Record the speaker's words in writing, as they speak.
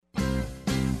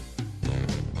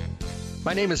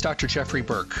My name is Dr. Jeffrey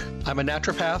Burke. I'm a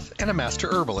naturopath and a master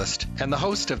herbalist and the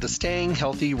host of the Staying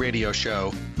Healthy radio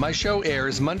show. My show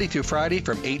airs Monday through Friday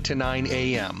from 8 to 9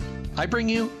 a.m. I bring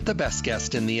you the best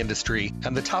guest in the industry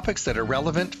and the topics that are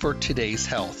relevant for today's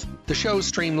health. The shows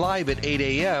stream live at 8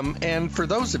 a.m. and for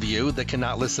those of you that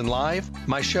cannot listen live,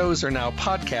 my shows are now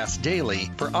podcast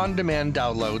daily for on-demand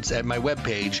downloads at my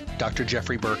webpage,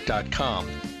 drjeffreyburke.com.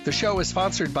 The show is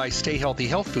sponsored by Stay Healthy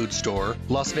Health Food Store,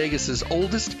 Las Vegas's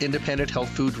oldest independent health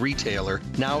food retailer,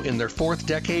 now in their fourth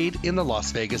decade in the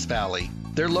Las Vegas Valley.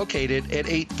 They're located at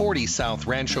 840 South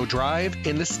Rancho Drive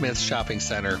in the Smith Shopping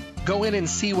Center. Go in and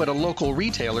see what a local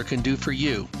retailer can do for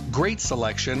you. Great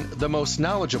selection, the most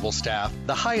knowledgeable staff,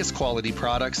 the highest quality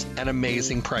products, and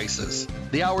amazing prices.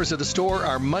 The hours of the store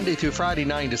are Monday through Friday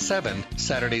 9 to 7,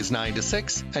 Saturdays 9 to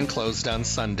 6, and closed on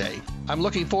Sunday. I'm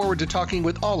looking forward to talking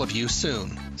with all of you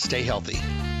soon. Stay healthy.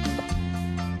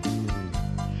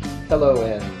 Hello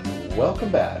and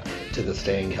welcome back to the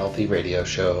Staying Healthy radio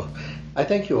show. I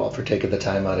thank you all for taking the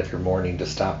time out of your morning to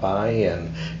stop by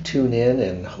and tune in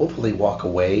and hopefully walk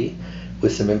away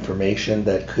with some information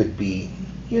that could be,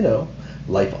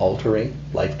 life-altering,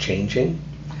 life-changing.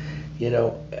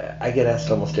 I get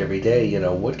asked almost every day,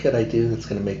 what could I do that's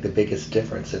going to make the biggest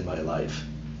difference in my life?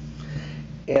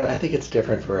 And I think it's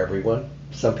different for everyone.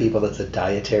 Some people it's a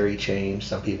dietary change,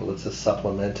 some people it's a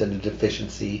supplement and a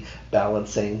deficiency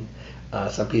balancing.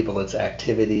 Some people it's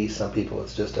activity, some people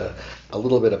it's just a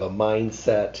little bit of a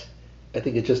mindset. I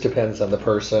think it just depends on the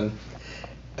person.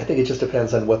 I think it just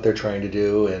depends on what they're trying to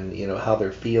do and how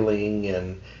they're feeling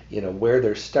and where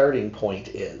their starting point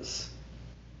is.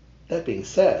 That being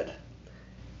said,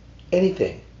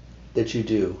 anything that you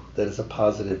do that is a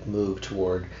positive move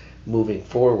toward moving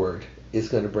forward is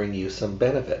going to bring you some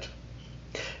benefit.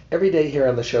 Every day here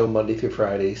on the show, Monday through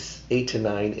Fridays, 8 to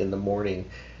 9 in the morning,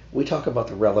 we talk about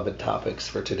the relevant topics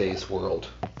for today's world.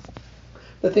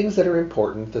 The things that are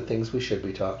important, the things we should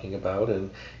be talking about, and,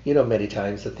 many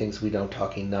times the things we don't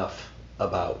talk enough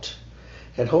about.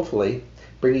 And hopefully,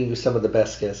 bringing you some of the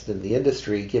best guests in the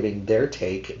industry, giving their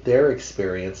take, their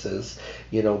experiences,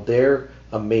 their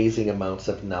amazing amounts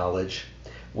of knowledge.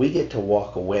 We get to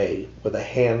walk away with a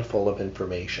handful of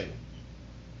information.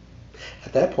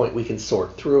 At that point, we can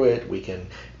sort through it, we can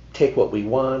take what we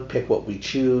want, pick what we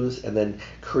choose, and then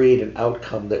create an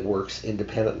outcome that works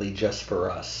independently just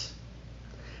for us.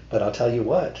 But I'll tell you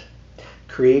what,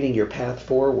 creating your path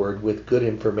forward with good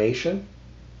information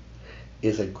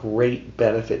is a great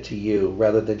benefit to you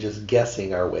rather than just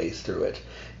guessing our ways through it.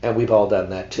 And we've all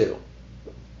done that too.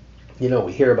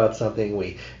 We hear about something,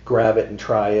 we grab it and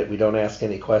try it, we don't ask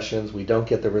any questions, we don't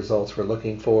get the results we're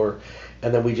looking for,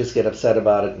 and then we just get upset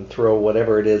about it and throw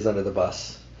whatever it is under the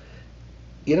bus.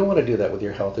 You don't want to do that with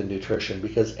your health and nutrition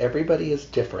because everybody is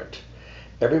different.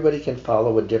 Everybody can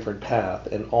follow a different path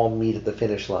and all meet at the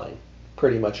finish line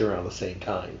pretty much around the same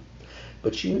time.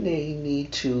 But you may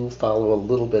need to follow a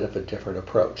little bit of a different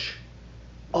approach.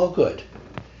 All good.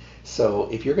 So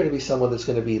if you're going to be someone that's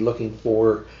going to be looking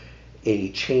for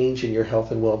a change in your health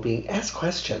and well-being, ask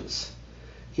questions.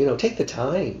 Take the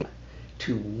time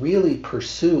to really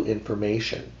pursue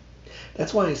information.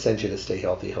 That's why I send you to Stay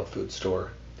Healthy Health Food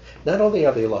Store. Not only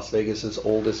are they Las Vegas's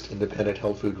oldest independent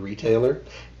health food retailer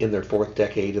in their fourth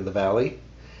decade in the Valley,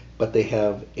 but they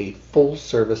have a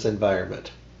full-service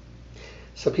environment.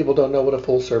 Some people don't know what a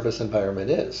full-service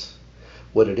environment is.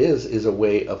 What it is a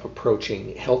way of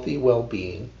approaching healthy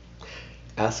well-being,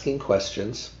 asking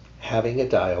questions, having a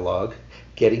dialogue,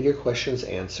 getting your questions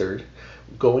answered,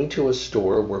 going to a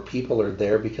store where people are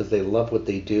there because they love what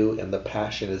they do and the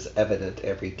passion is evident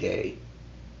every day.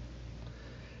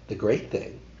 The great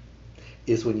thing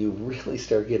is when you really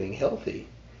start getting healthy,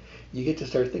 you get to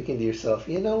start thinking to yourself,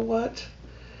 you know what?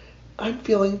 I'm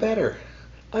feeling better.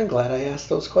 I'm glad I asked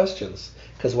those questions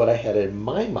because what I had in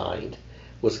my mind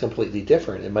was completely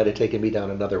different. It might have taken me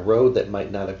down another road that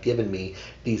might not have given me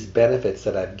these benefits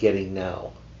that I'm getting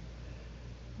now.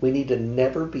 We need to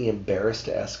never be embarrassed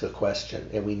to ask a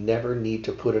question, and we never need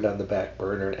to put it on the back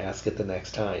burner and ask it the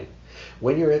next time.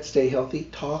 When you're at Stay Healthy,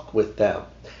 talk with them.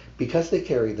 Because they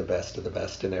carry the best of the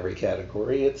best in every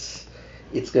category, it's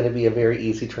going to be a very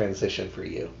easy transition for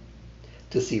you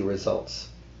to see results.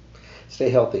 Stay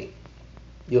healthy.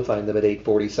 You'll find them at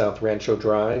 840 South Rancho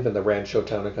Drive in the Rancho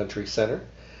Town and Country Center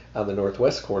on the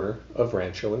northwest corner of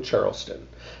Rancho and Charleston.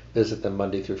 Visit them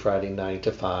Monday through Friday 9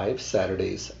 to 5,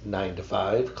 Saturdays 9 to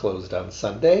 5, closed on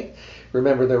Sunday.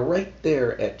 Remember, they're right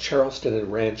there at Charleston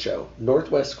and Rancho,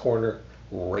 northwest corner,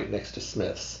 right next to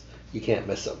Smith's. You can't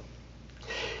miss them.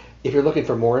 If you're looking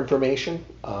for more information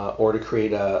or to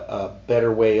create a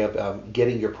better way of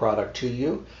getting your product to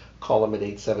you, call them at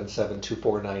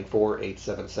 877-2494,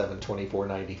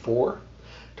 877-2494.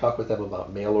 Talk with them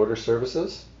about mail order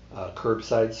services,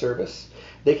 curbside service.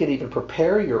 They can even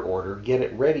prepare your order, get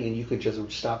it ready, and you could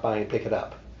just stop by and pick it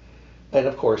up. And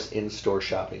of course, in-store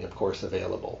shopping, of course,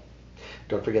 available.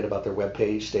 Don't forget about their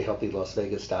webpage,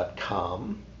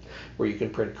 stayhealthylasvegas.com, where you can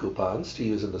print coupons to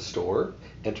use in the store,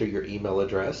 enter your email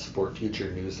address for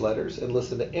future newsletters, and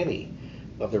listen to any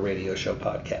of the radio show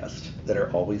podcasts that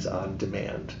are always on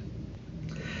demand.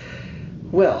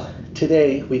 Well,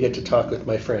 today we get to talk with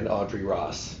my friend Audrey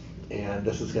Ross, and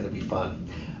this is going to be fun.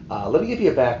 Let me give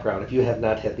you a background if you have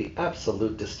not had the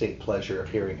absolute distinct pleasure of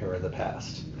hearing her in the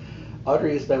past.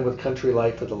 Audrey has been with Country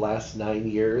Life for the last 9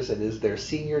 years and is their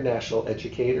senior national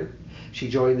educator. She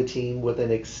joined the team with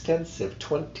an extensive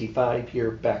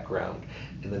 25-year background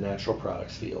in the natural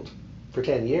products field. For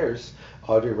 10 years,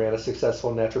 Audrey ran a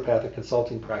successful naturopathic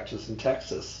consulting practice in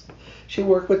Texas. She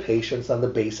worked with patients on the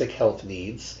basic health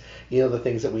needs, the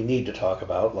things that we need to talk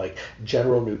about, like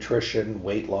general nutrition,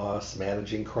 weight loss,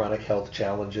 managing chronic health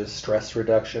challenges, stress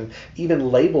reduction,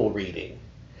 even label reading,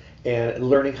 and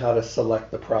learning how to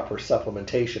select the proper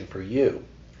supplementation for you.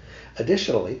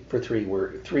 Additionally, for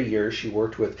 3 years, she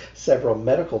worked with several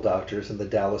medical doctors in the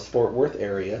Dallas-Fort Worth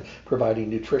area, providing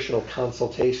nutritional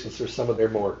consultations for some of their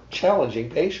more challenging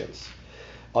patients.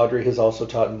 Audrey has also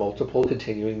taught multiple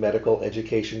continuing medical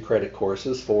education credit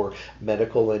courses for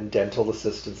medical and dental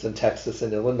assistants in Texas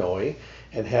and Illinois,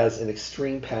 and has an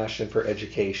extreme passion for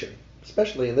education,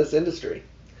 especially in this industry.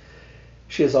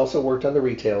 She has also worked on the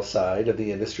retail side of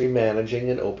the industry, managing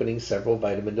and opening several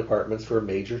vitamin departments for a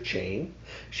major chain.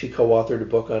 She co-authored a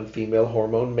book on female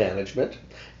hormone management,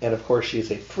 and of course she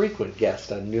is a frequent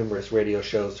guest on numerous radio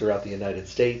shows throughout the United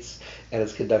States and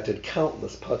has conducted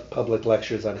countless public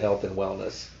lectures on health and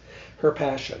wellness. Her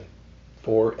passion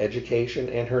for education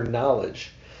and her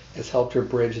knowledge has helped her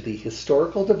bridge the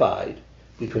historical divide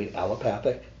between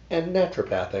allopathic and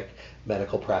naturopathic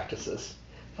medical practices.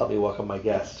 Help me welcome my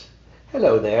guest.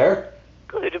 Hello there.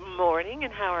 Good morning,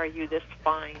 and how are you this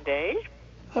fine day?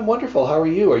 I'm wonderful. How are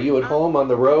you? Are you at home, on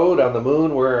the road, on the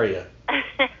moon? Where are you?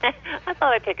 I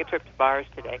thought I'd take a trip to bars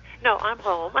today. No, I'm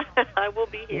home. I will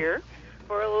be here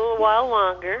for a little while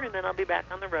longer, and then I'll be back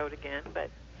on the road again. But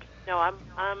no, I'm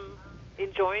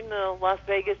enjoying the Las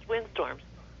Vegas windstorms.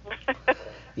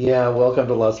 Yeah, welcome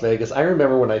to Las Vegas. I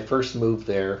remember when I first moved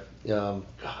there,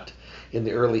 in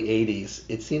the early 80s,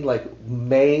 it seemed like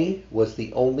May was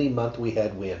the only month we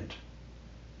had wind.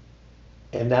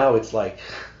 And now it's like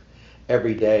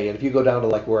every day. And if you go down to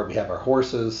like where we have our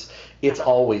horses, it's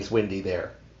always windy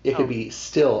there. It could be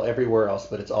still everywhere else,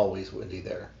 but it's always windy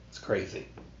there. It's crazy.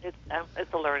 It's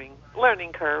a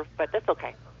learning curve, but that's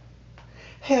okay.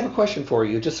 Hey, I have a question for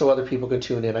you, just so other people can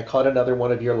tune in. I caught another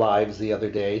one of your lives the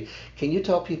other day. Can you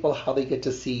tell people how they get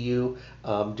to see you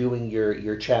doing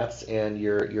your chats and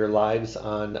your lives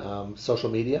on social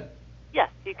media?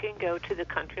 Yes, you can go to the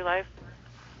Country Life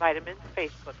Vitamins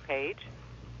Facebook page.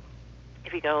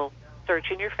 If you go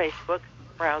search in your Facebook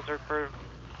browser for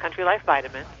Country Life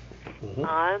Vitamins,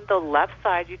 on the left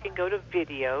side you can go to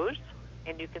videos,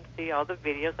 and you can see all the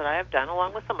videos that I have done,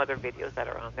 along with some other videos that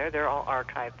are on there. They're all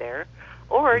archived there.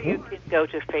 Or you can go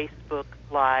to Facebook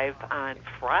Live on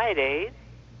Fridays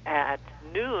at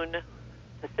noon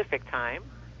Pacific time,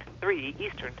 3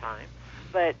 Eastern time,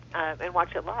 and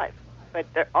watch it live. But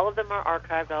all of them are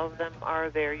archived. All of them are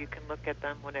there. You can look at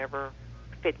them whenever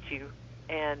fits you.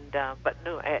 And but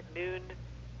no, at noon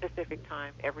Pacific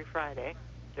time every Friday,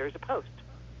 there's a post.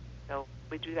 So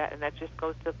we do that, and that just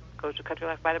goes to Country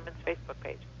Life Vitamins Facebook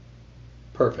page.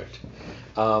 Perfect.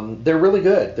 They're really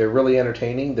good. They're really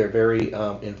entertaining. They're very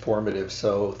informative.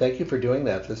 So thank you for doing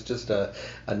that. It's just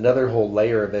another whole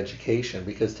layer of education,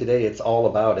 because today it's all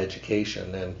about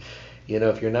education. And,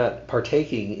 if you're not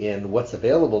partaking in what's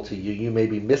available to you, you may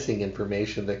be missing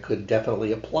information that could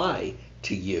definitely apply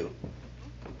to you.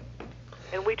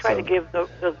 And we try to give the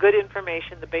good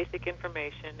information, the basic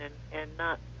information, and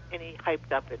not any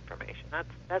hyped up information.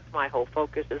 That's my whole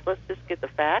focus, is let's just get the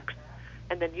facts,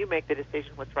 and then you make the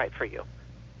decision what's right for you.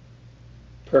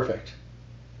 Perfect.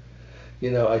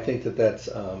 I think that's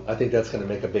going to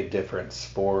make a big difference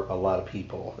for a lot of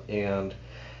people, and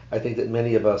I think that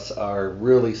many of us are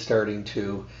really starting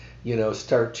to,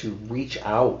 start to reach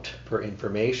out for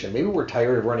information. Maybe we're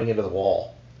tired of running into the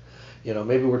wall.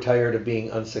 Maybe we're tired of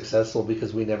being unsuccessful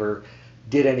because we never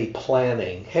did any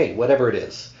planning. Hey, whatever it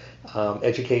is,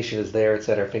 education is there. It's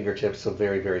at our fingertips. So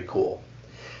very, very cool.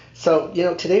 So,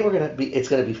 today it's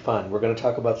going to be fun. We're going to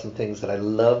talk about some things that I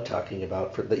love talking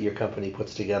about that your company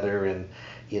puts together, and,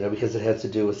 because it has to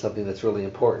do with something that's really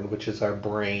important, which is our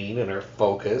brain and our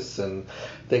focus and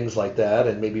things like that,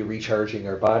 and maybe recharging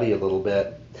our body a little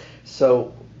bit.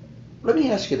 So, let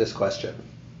me ask you this question.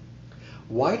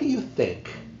 Why do you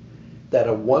think that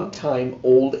a one-time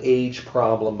old age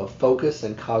problem of focus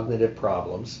and cognitive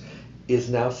problems is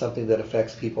now something that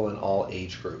affects people in all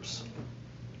age groups?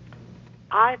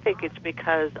 I think it's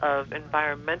because of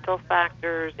environmental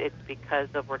factors. It's because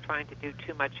of we're trying to do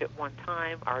too much at one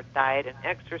time. Our diet and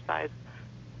exercise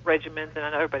regimens, and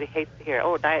I know everybody hates to hear,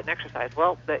 oh, diet and exercise.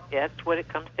 Well, that's what it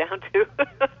comes down to.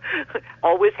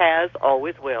 Always has,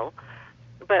 always will.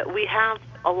 But we have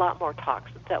a lot more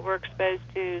toxins that we're exposed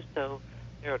to, so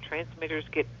neurotransmitters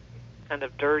get kind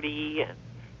of dirty, and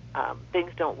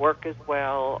things don't work as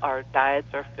well. Our diets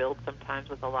are filled sometimes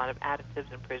with a lot of additives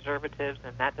and preservatives,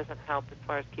 and that doesn't help as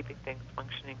far as keeping things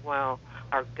functioning well.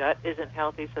 Our gut isn't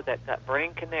healthy, so that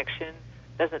gut-brain connection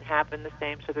doesn't happen the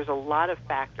same. So there's a lot of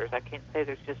factors. I can't say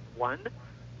there's just one,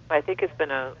 but I think it's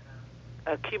been a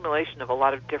accumulation of a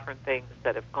lot of different things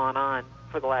that have gone on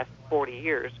for the last 40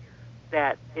 years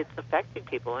that it's affecting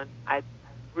people. And I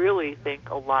really think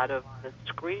a lot of the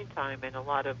screen time and a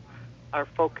lot of our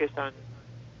focus on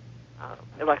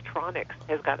electronics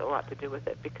has got a lot to do with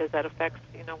it, because that affects,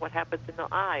 what happens in the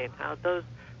eye and how those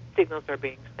signals are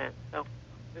being sent. So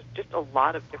there's just a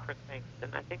lot of different things,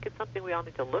 and I think it's something we all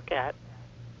need to look at,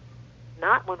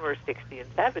 not when we're 60 and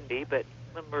 70, but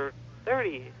when we're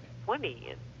 30, 20,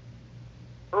 and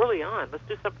early on. Let's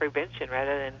do some prevention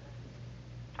rather than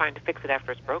trying to fix it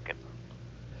after it's broken.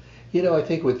 I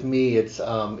think with me,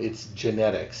 it's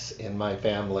genetics in my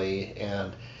family,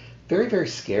 and very, very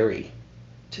scary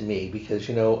to me because,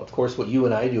 of course, what you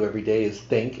and I do every day is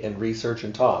think and research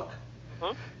and talk.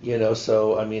 Mm-hmm.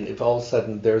 So I mean, if all of a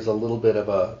sudden there's a little bit of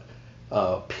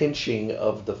a pinching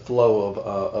of the flow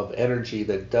of energy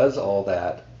that does all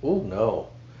that, oh no,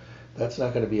 that's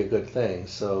not going to be a good thing.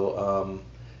 So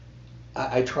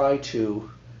I try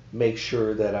to make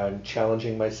sure that I'm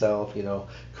challenging myself,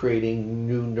 creating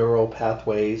new neural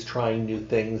pathways, trying new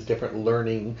things, different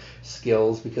learning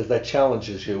skills, because that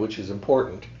challenges you, which is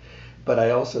important. But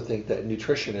I also think that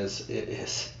nutrition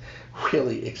is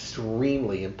really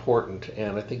extremely important,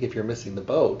 and I think if you're missing the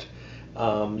boat,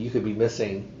 you could be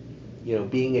missing,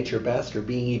 being at your best or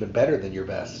being even better than your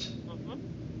best. Mm-hmm.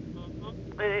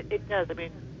 Mm-hmm. It does. I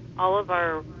mean, all of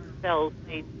our cells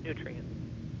need nutrients.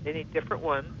 They need different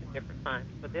ones at different times,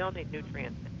 but they all need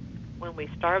nutrients. When we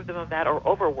starve them of that or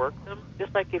overwork them,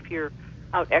 just like if you're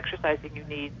out exercising, you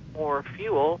need more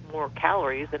fuel, more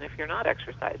calories than if you're not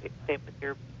exercising. Same with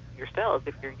your cells.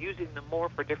 If you're using them more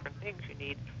for different things, you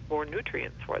need more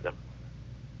nutrients for them.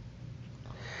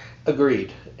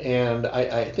 Agreed. And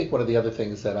I think one of the other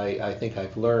things that I think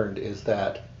I've learned is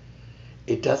that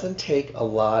it doesn't take a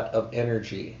lot of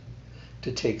energy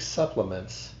to take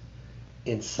supplements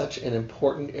in such an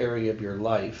important area of your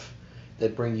life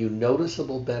that bring you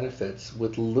noticeable benefits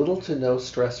with little to no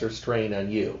stress or strain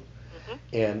on you.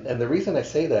 Mm-hmm. And the reason I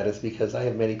say that is because I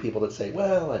have many people that say,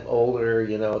 well, I'm older,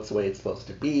 it's the way it's supposed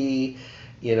to be,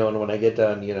 and when I get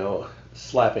done,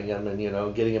 slapping them and,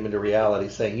 getting them into reality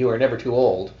saying, you are never too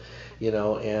old,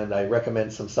 and I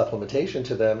recommend some supplementation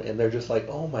to them, and they're just like,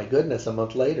 oh my goodness, a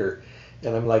month later.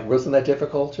 And I'm like, wasn't that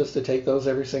difficult just to take those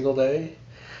every single day?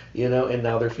 And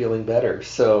now they're feeling better.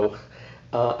 So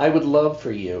I would love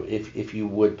for you, if you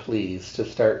would please, to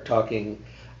start talking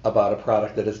about a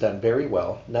product that has done very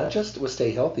well, not just with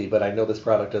Stay Healthy, but I know this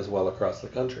product does well across the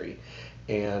country.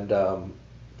 And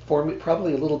for me,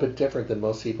 probably a little bit different than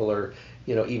most people are,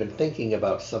 even thinking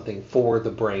about something for the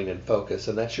brain and focus,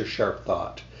 and that's your Sharp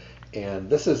Thought. And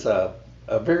this is a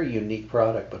very unique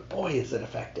product, but boy, is it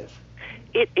effective.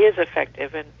 It is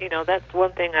effective, and that's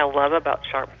one thing I love about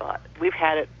Sharp Thought. We've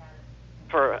had it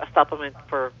for a supplement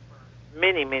for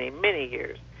many, many, many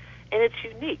years. And it's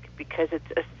unique because it's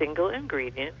a single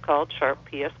ingredient called Sharp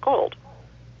PS Gold.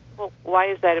 Well, why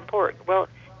is that important? Well,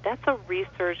 that's a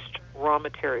researched raw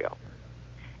material,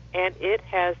 and it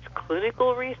has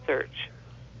clinical research.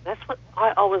 That's what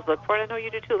I always look for, and I know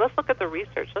you do too. Let's look at the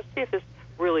research. Let's see if this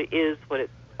really is what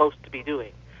it's supposed to be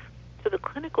doing. So the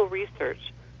clinical research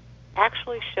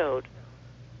actually showed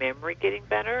memory getting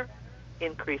better,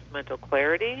 increased mental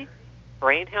clarity,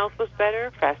 brain health was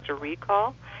better, faster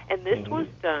recall, and this was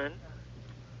Mm-hmm. done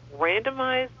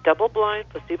randomized, double-blind,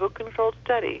 placebo-controlled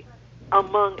study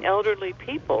among elderly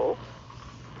people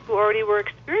who already were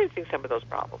experiencing some of those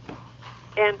problems.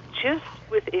 And just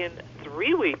within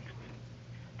 3 weeks,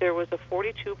 there was a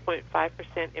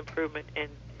 42.5% improvement in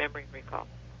memory recall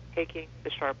taking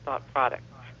the Sharp Thought product.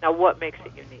 Now, what makes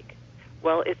it unique?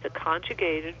 Well, it's a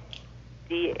conjugated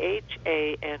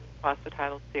DHA and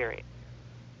phosphatidylserine.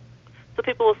 So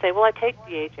people will say, well, I take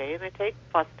DHA and I take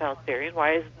phosphatidylserine.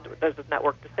 Why doesn't that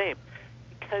work the same?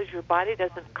 Because your body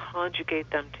doesn't conjugate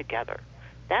them together.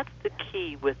 That's the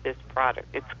key with this product.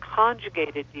 It's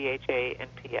conjugated DHA and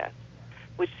PS,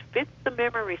 which fits the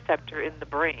memory receptor in the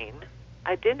brain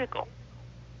identical.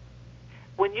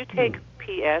 When you take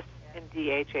PS and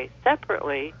DHA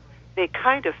separately, they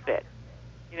kind of fit.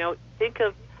 You know, think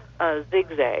of a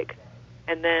zigzag,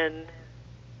 and then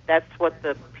that's what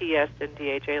the PS and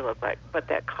DHA look like. But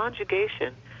that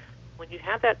conjugation, when you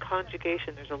have that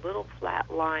conjugation, there's a little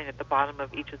flat line at the bottom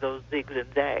of each of those zigs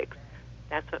and zags.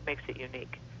 That's what makes it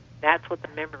unique. That's what the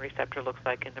memory receptor looks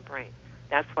like in the brain.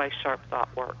 That's why Sharp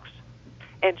Thought works.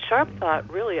 And Sharp Thought,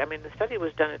 really, I mean, the study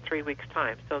was done at 3 weeks'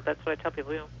 time, so that's what I tell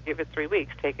people, you know, give it 3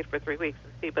 weeks, take it for 3 weeks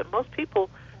and see. But most people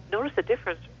notice a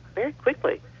difference very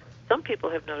quickly. Some people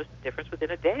have noticed a difference within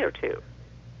a day or two.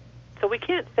 So we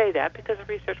can't say that because the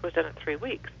research was done at 3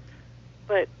 weeks.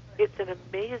 But it's an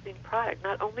amazing product,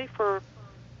 not only for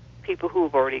people who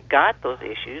have already got those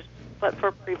issues, but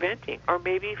for preventing, or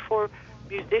maybe for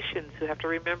musicians who have to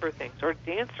remember things, or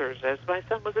dancers, as my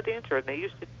son was a dancer, and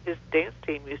his dance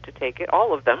team used to take it,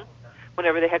 all of them,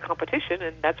 whenever they had competition,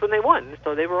 and that's when they won.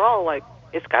 So they were all like,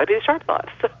 it's got to be the Sharp Thought.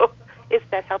 So it's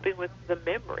that helping with the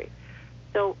memory.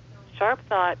 So Sharp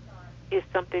Thought is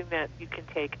something that you can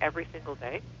take every single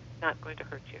day, not going to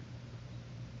hurt you.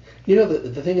 You know,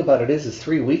 the thing about it is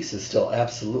 3 weeks is still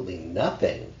absolutely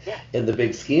nothing in the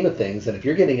big scheme of things. And if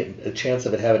you're getting a chance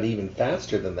of it having even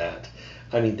faster than that,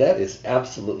 I mean, that is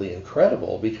absolutely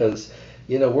incredible because,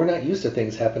 you know, we're not used to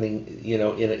things happening, you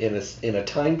know, in a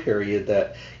time period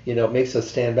that, you know, makes us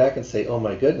stand back and say, oh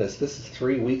my goodness, this is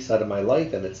 3 weeks out of my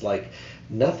life and it's like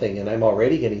nothing and I'm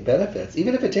already getting benefits.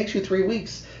 Even if it takes you 3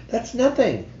 weeks, that's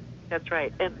nothing. That's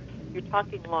right. And you're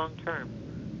talking long term.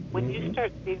 When you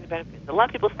start seeing the benefits, a lot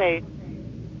of people say,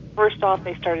 first off,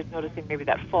 they started noticing maybe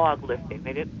that fog lifting.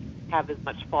 They didn't have as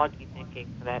much foggy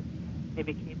thinking, so that they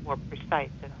became more precise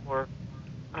and more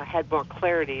had more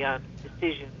clarity on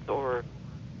decisions or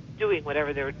doing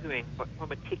whatever they were doing, more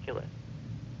meticulous.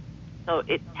 So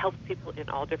it helps people in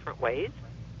all different ways.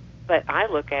 But I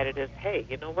look at it as, hey,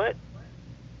 you know what?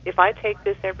 If I take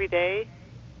this every day,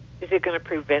 is it going to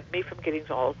prevent me from getting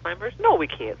Alzheimer's? No, we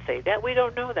can't say that. We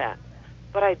don't know that.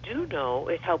 But I do know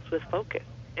it helps with focus.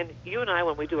 And you and I,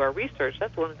 when we do our research,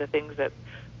 that's one of the things that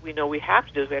we know we have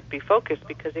to do is we have to be focused,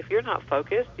 because if you're not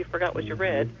focused, you forgot what you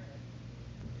read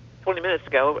 20 minutes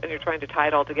ago, and you're trying to tie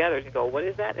it all together, and you go, what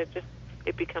is that?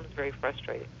 It becomes very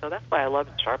frustrating. So that's why I love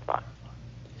Sharp Thought.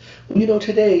 You know,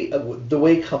 today, the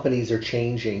way companies are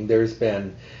changing, there's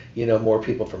been, you know, more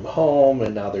people from home,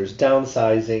 and now there's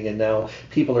downsizing, and now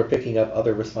people are picking up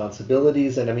other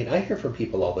responsibilities. And I mean, I hear from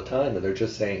people all the time, and they're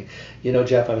just saying, you know,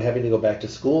 Jeff, I'm having to go back to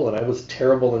school, and I was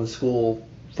terrible in school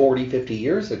 40, 50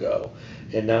 years ago,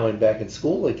 and now I'm back in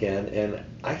school again, and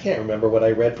I can't remember what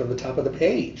I read from the top of the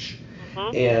page.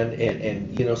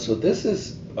 And you know, so this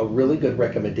is a really good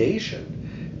recommendation.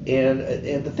 And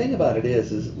the thing about it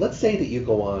is let's say that you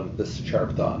go on this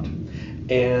Sharp Thought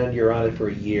and you're on it for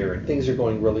a year and things are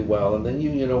going really well, and then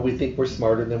you know, we think we're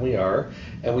smarter than we are,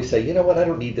 and we say, you know what, I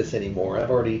don't need this anymore. I've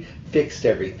already fixed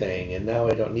everything and now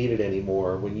I don't need it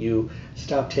anymore. When you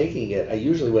stop taking it,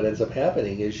 usually what ends up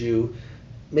happening is you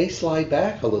may slide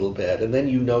back a little bit, and then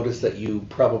you notice that you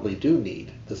probably do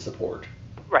need the support.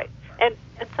 Right. And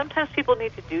sometimes people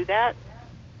need to do that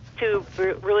to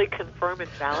really confirm and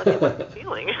validate what they're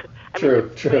feeling.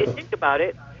 True. When you think about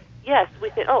it, yes,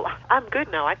 we think, oh, I'm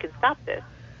good now, I can stop this.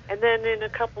 And then in a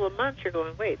couple of months, you're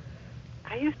going, wait,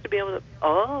 I used to be able to,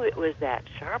 oh, it was that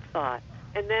Sharp Thought.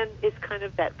 And then it's kind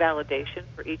of that validation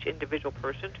for each individual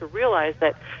person to realize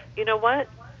that, you know what,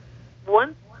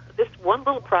 this one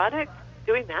little product,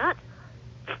 doing that,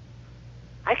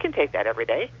 I can take that every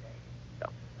day.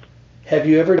 Have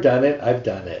you ever done it? I've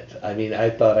done it. I mean,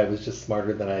 I thought I was just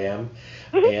smarter than I am,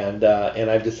 and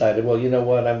I've decided, well, you know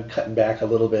what? I'm cutting back a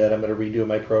little bit. I'm going to redo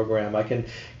my program. I can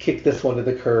kick this one to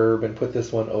the curb and put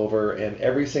this one over, and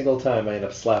every single time I end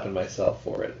up slapping myself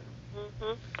for it.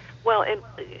 Well, and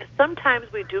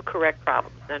sometimes we do correct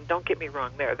problems, and don't get me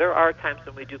wrong there. There are times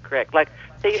when we do correct. Like,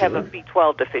 say you have a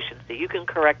B12 deficiency. You can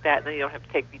correct that, and then you don't have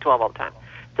to take B12 all the time.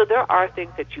 So there are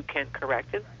things that you can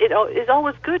correct. And it is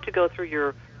always good to go through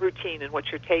your routine and what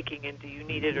you're taking, and do you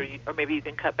need it, or maybe you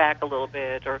can cut back a little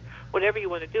bit, or whatever you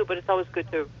want to do. But it's always good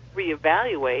to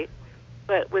reevaluate.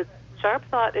 But with Sharp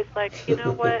Thought, it's like, you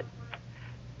know what?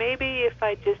 Maybe if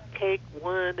I just take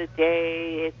one a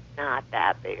day, it's not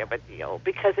that big of a deal,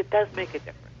 because it does make a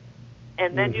difference.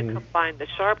 And then you combine the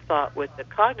sharp thought with the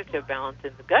cognitive balance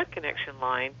in the gut connection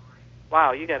line.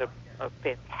 Wow, you got a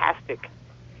fantastic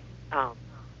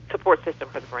support system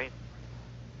for the brain.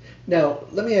 Now,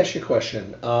 let me ask you a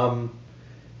question.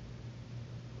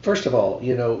 First of all,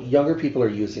 younger people are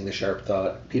using the sharp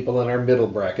thought. People in our middle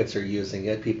brackets are using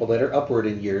it. People that are upward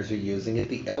in years are using it.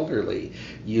 The elderly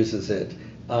uses it.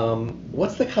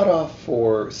 What's the cutoff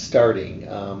for starting?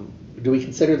 Do we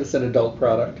consider this an adult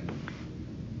product?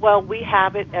 Well, we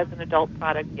have it as an adult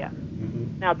product, yes.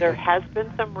 Now, there Okay. has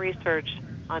been some research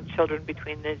on children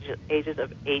between the ages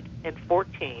of 8 and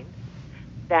 14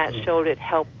 that Oh. showed it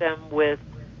helped them with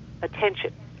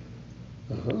attention.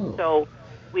 Oh. So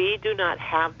we do not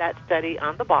have that study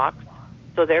on the box,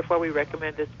 so therefore we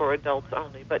recommend this for adults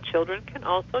only. But children can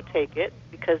also take it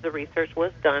because the research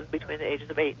was done between the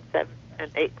ages of 8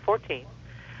 and 14.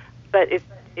 But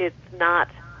it's not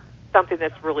something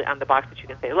that's really on the box that you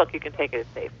can say, look, you can take it,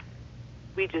 it's safe.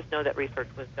 We just know that research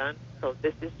was done, so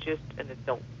this is just an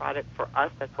adult product for us.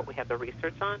 That's what we have the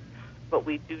research on. But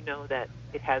we do know that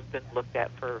it has been looked at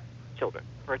for children,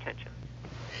 for attention.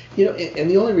 And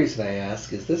the only reason I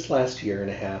ask is this last year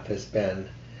and a half has been,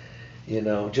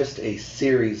 just a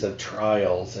series of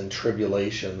trials and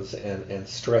tribulations and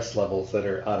stress levels that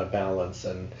are out of balance.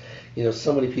 And,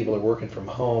 so many people are working from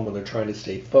home and they're trying to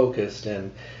stay focused.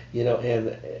 And,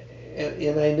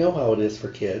 and I know how it is for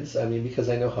kids. I mean, because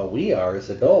I know how we are as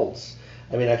adults.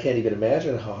 I mean, I can't even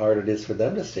imagine how hard it is for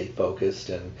them to stay focused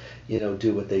and,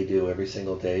 do what they do every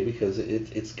single day because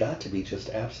it's got to be just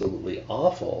absolutely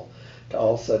awful to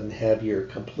all of a sudden have your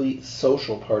complete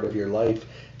social part of your life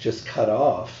just cut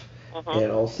off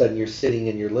and all of a sudden you're sitting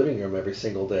in your living room every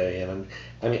single day. And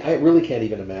I mean, I really can't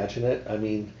even imagine it. I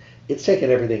mean, it's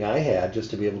taken everything I had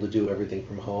just to be able to do everything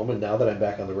from home. And now that I'm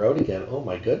back on the road again, oh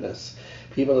my goodness.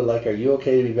 People are like, are you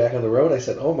okay to be back on the road? I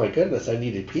said, oh my goodness, I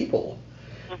needed people.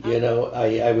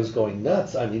 I was going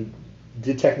nuts. I mean,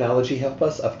 did technology help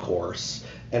us? Of course.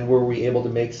 And were we able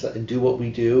to do what we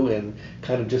do and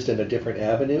kind of just in a different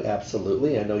avenue?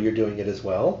 Absolutely. I know you're doing it as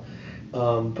well.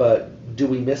 But do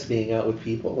we miss being out with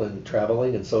people and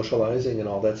traveling and socializing and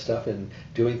all that stuff and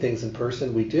doing things in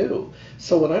person? We do.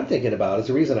 So what I'm thinking about is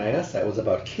the reason I asked that was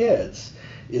about kids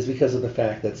is because of the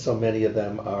fact that so many of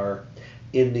them are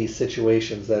in these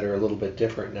situations that are a little bit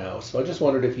different now. So I just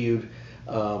wondered if you'd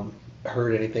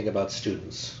heard anything about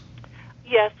students.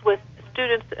 Yes, with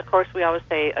students, of course, we always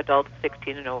say adults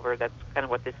 16 and over. That's kind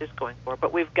of what this is going for.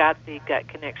 But we've got the Gut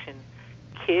Connection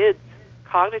Kids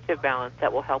cognitive balance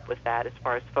that will help with that as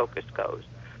far as focus goes.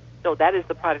 So that is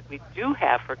the product we do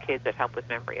have for kids that help with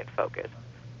memory and focus.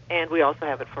 And we also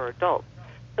have it for adults.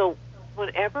 So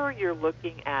whenever you're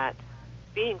looking at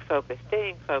being focused,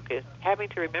 staying focused, having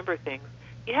to remember things,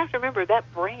 you have to remember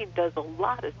that brain does a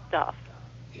lot of stuff.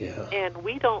 Yeah. And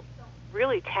we don't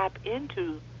really tap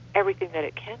into everything that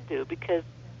it can do because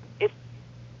it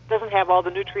doesn't have all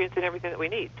the nutrients and everything that we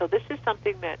need. So this is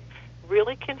something that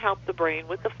really can help the brain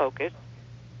with the focus,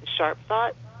 the sharp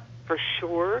thought, for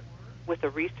sure, with the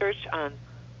research on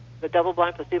the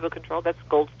double-blind placebo control, that's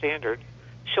gold standard,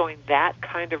 showing that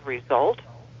kind of result.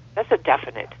 That's a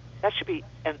definite. That should be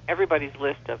on everybody's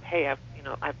list of, hey,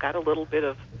 I've got a little bit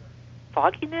of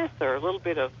fogginess or a little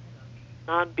bit of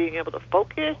non being able to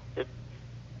focus. And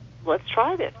let's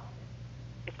try this.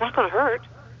 It's not going to hurt.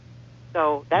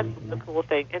 So that's the cool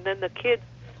thing. And then the kids'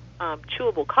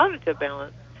 chewable cognitive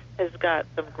balance has got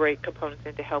some great components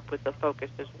in to help with the focus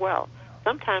as well.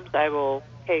 Sometimes I will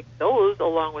take those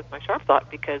along with my sharp thought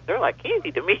because they're like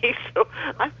candy to me. So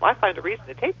I find a reason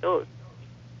to take those.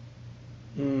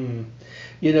 Mm.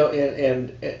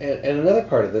 And another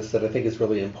part of this that I think is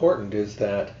really important is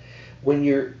that when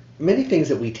you're many things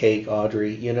that we take,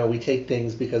 Audrey, we take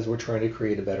things because we're trying to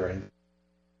create a better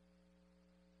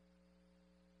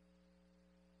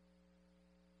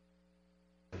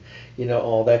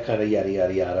all that kind of yada,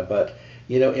 yada, yada. But,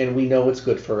 and we know it's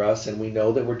good for us, and we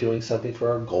know that we're doing something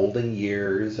for our golden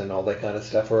years and all that kind of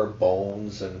stuff, for our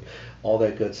bones and all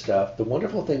that good stuff. The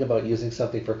wonderful thing about using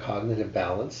something for cognitive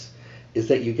balance is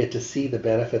that you get to see the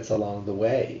benefits along the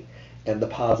way and the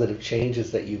positive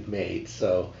changes that you've made.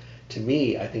 So, to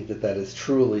me, I think that that is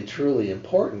truly, truly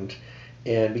important.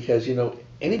 And because,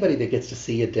 anybody that gets to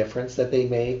see a difference that they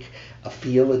make,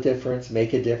 feel a difference,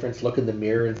 make a difference, look in the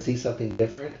mirror and see something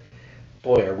different,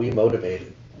 boy, are we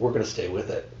motivated. We're going to stay with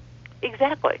it.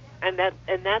 Exactly. And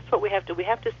that's what we have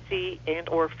to see and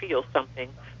or feel something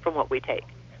from what we take.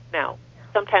 Now,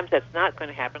 sometimes that's not going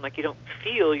to happen. Like you don't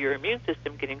feel your immune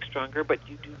system getting stronger, but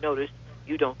you do notice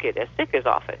you don't get as sick as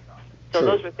often. So True.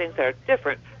 those are things that are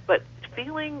different. But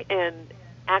feeling and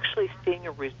actually seeing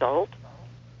a result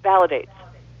validates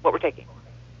what we're taking.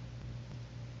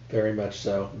 Very much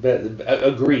so.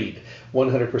 Agreed.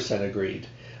 100% agreed.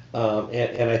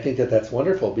 And I think that that's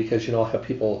wonderful because, I'll have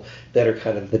people that are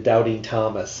kind of the doubting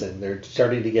Thomas and they're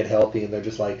starting to get healthy and they're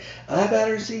just like, I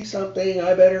better see something,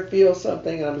 I better feel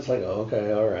something. And I'm just like, oh,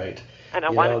 okay, all right. And I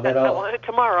want it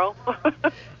tomorrow.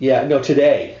 Yeah, no,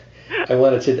 today. I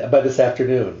want it to, by this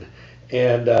afternoon.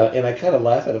 And I kind of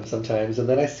laugh at them sometimes. And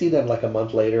then I see them like a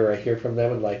month later, or I hear from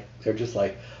them and like, they're just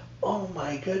like, oh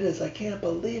my goodness, I can't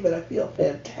believe it. I feel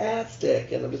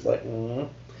fantastic. And I'm just like, And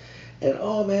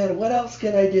oh man, what else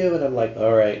can I do? And I'm like,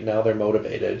 all right, now they're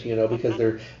motivated,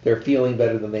 because they're feeling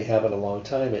better than they have in a long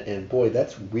time. And boy,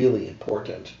 that's really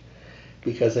important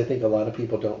because I think a lot of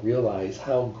people don't realize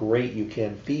how great you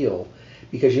can feel.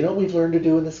 Because you know what we've learned to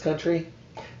do in this country?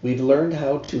 We've learned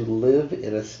how to live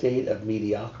in a state of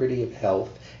mediocrity of health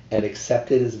and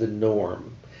accept it as the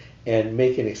norm and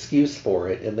make an excuse for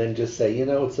it and then just say,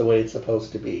 it's the way it's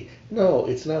supposed to be. No,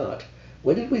 it's not.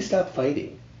 When did we stop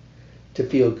fighting to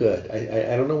feel good?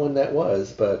 I don't know when that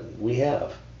was, but we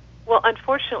have. Well,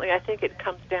 unfortunately, I think it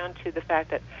comes down to the fact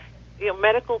that,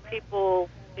 medical people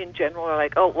in general are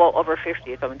like, oh, well, over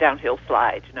 50, it's on a downhill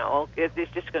slide.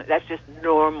 That's just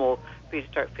normal for you to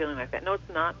start feeling like that. No, it's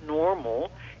not normal.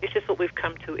 It's just what we've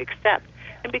come to accept.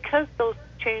 And because those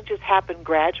changes happen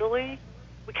gradually,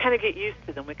 we kind of get used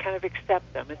to them. We kind of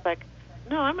accept them. It's like,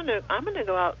 no, I'm gonna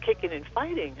go out kicking and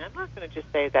fighting. I'm not going to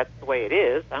just say that's the way it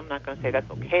is. I'm not going to say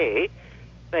that's okay.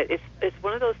 But it's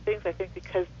one of those things, I think,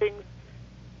 because things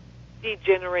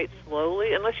degenerate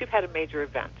slowly, unless you've had a major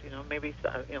event, maybe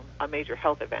a major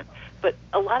health event. But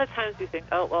a lot of times you think,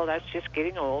 oh, well, that's just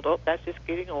getting old. Oh, that's just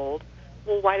getting old.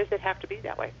 Well, why does it have to be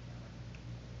that way?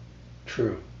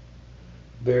 True.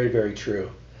 Very, very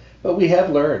true. But we have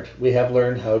learned. We have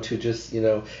learned how to just,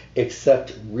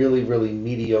 accept really, really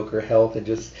mediocre health and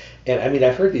I mean,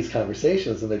 I've heard these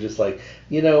conversations and they're just like,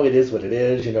 it is what it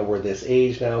is. We're this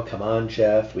age now. Come on,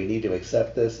 Jeff. We need to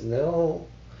accept this. No,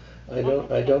 I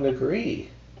don't agree.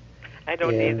 I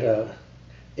don't either.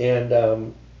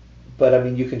 But I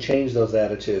mean, you can change those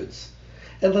attitudes.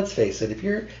 And let's face it, if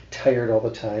you're tired all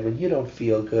the time and you don't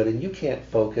feel good and you can't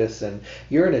focus and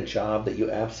you're in a job that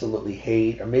you absolutely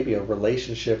hate or maybe a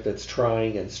relationship that's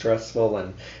trying and stressful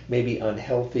and maybe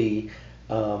unhealthy,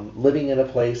 living in a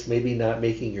place, maybe not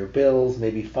making your bills,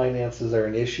 maybe finances are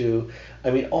an issue. I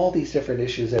mean, all these different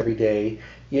issues every day,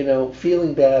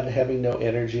 feeling bad, having no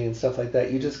energy and stuff like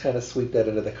that, you just kind of sweep that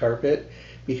under the carpet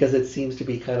because it seems to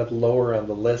be kind of lower on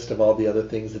the list of all the other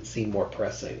things that seem more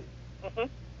pressing. Mm-hmm.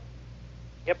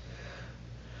 Yep.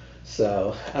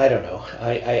 So, I don't know.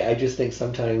 I just think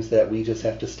sometimes that we just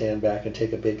have to stand back and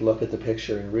take a big look at the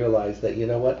picture and realize that, you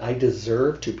know what, I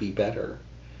deserve to be better.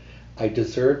 I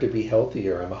deserve to be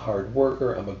healthier. I'm a hard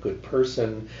worker. I'm a good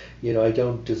person. I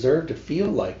don't deserve to feel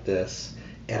like this.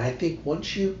 And I think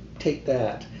once you take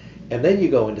that and then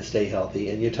you go into Stay Healthy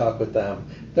and you talk with them,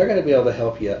 they're going to be able to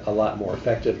help you a lot more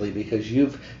effectively because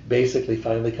you've basically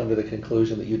finally come to the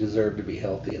conclusion that you deserve to be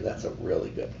healthy, and that's a really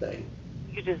good thing.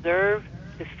 You deserve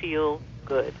to feel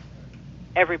good.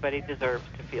 Everybody deserves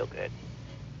to feel good.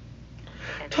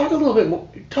 Talk a little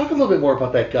bit more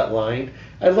about that gut line.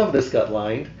 I love this gut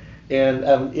line.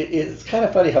 And it's kind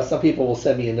of funny how some people will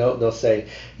send me a note and they'll say,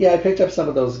 yeah, I picked up some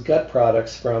of those gut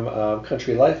products from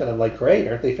Country Life. And I'm like, great,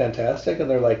 aren't they fantastic? And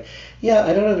they're like, yeah,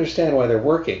 I don't understand why they're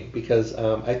working because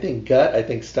I think gut, I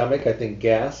think stomach, I think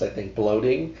gas, I think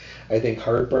bloating, I think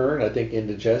heartburn, I think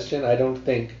indigestion. I don't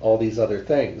think all these other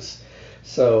things.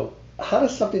 So how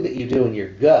does something that you do in your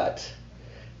gut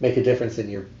make a difference in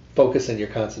your focus and your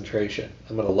concentration?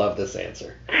 I'm going to love this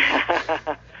answer.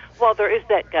 Well, there is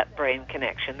that gut-brain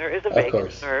connection. There is a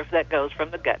vagus nerve that goes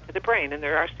from the gut to the brain, and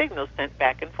there are signals sent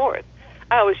back and forth.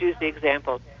 I always use the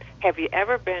example, have you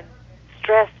ever been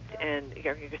stressed and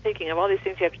you're thinking of all these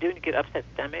things you have to do and you get upset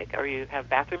stomach or you have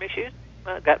bathroom issues?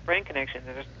 Well, gut-brain connection,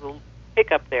 there's a little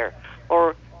hiccup there.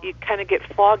 Or you kind of get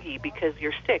foggy because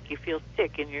you're sick, you feel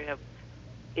sick, and you have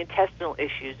intestinal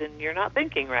issues and you're not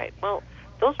thinking right. Well,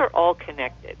 those are all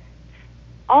connected.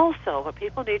 Also, what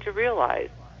people need to realize,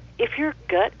 if your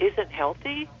gut isn't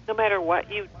healthy, no matter what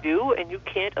you do and you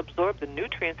can't absorb the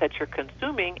nutrients that you're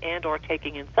consuming and or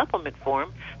taking in supplement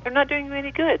form, they're not doing you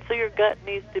any good. So your gut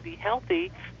needs to be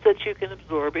healthy so that you can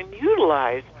absorb and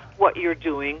utilize what you're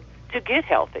doing to get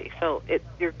healthy. So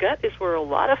your gut is where a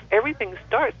lot of everything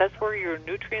starts. That's where your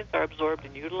nutrients are absorbed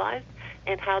and utilized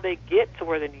and how they get to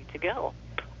where they need to go.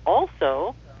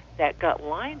 Also, that gut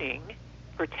lining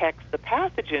protects the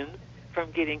pathogens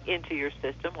from getting into your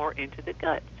system or into the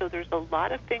gut. So there's a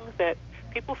lot of things that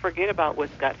people forget about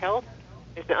with gut health.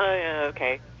 They say, oh, yeah,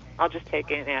 okay, I'll just take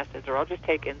antacids or I'll just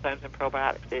take enzymes and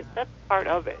probiotics. That's part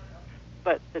of it.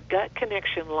 But the gut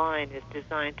connection line is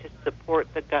designed to support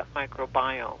the gut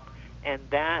microbiome, and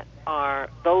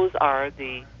those are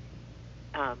the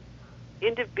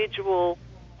individual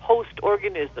host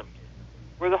organisms.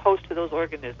 We're the host of those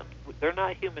organisms. They're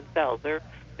not human cells. They're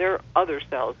other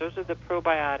cells. Those are the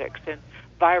probiotics and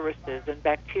viruses and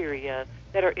bacteria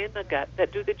that are in the gut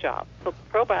that do the job. So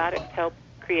probiotics help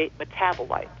create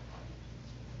metabolites.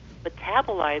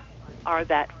 Metabolites are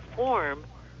that form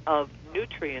of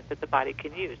nutrients that the body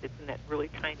can use. It's in that really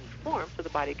tiny form so the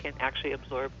body can actually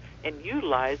absorb and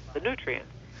utilize the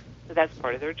nutrients. So that's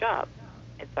part of their job.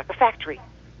 It's like a factory.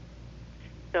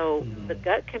 So the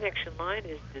gut connection line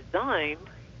is designed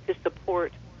to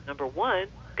support, number one,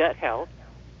 gut health,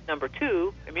 number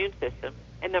two, immune system,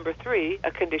 and number three,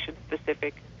 a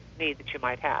condition-specific need that you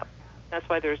might have. That's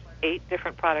why there's 8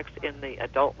 different products in the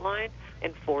adult line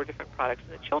and 4 different products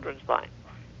in the children's line.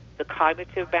 The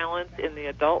cognitive balance in the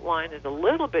adult line is a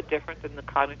little bit different than the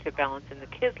cognitive balance in the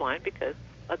kids line because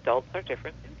adults are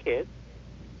different than kids.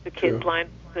 The kids line,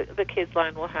 the kids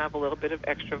line will have a little bit of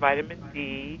extra vitamin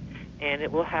D, and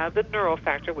it will have the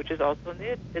neurofactor, which is also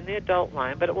in the adult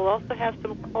line, but it will also have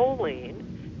some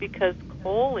choline because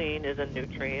choline is a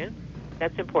nutrient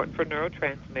that's important for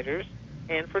neurotransmitters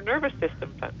and for nervous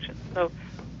system function. So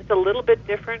it's a little bit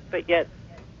different, but yet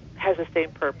has the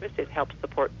same purpose. It helps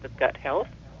support the gut health,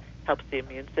 helps the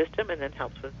immune system, and then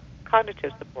helps with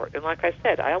cognitive support. And like I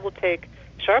said, I will take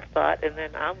Sharp Thought, and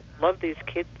then I love these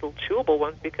kids' little chewable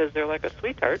ones because they're like a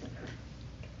sweet tart.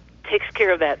 Takes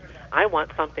care of that I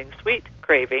want something sweet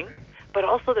craving, but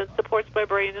also then supports my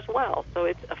brain as well. So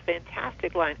it's a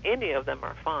fantastic line. Any of them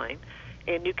are fine.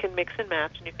 And you can mix and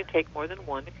match, and you can take more than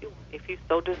one if you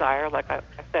so desire. Like I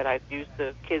said, I use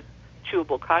the kids'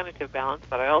 chewable cognitive balance,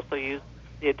 but I also use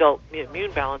the adult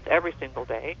immune balance every single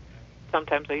day.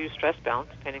 Sometimes I use stress balance,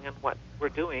 depending on what we're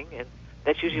doing, and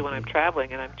that's usually when I'm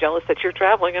traveling, and I'm jealous that you're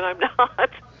traveling and I'm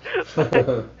not.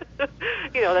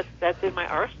 That's in my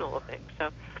arsenal of things.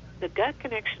 So the gut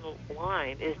connection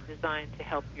line is designed to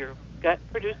help your gut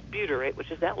produce butyrate, which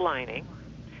is that lining.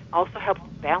 Also helps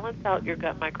balance out your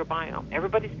gut microbiome.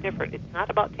 Everybody's different. It's not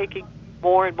about taking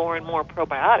more and more and more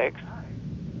probiotics.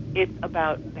 It's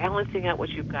about balancing out what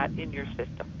you've got in your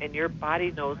system, and your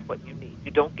body knows what you need.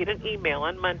 You don't get an email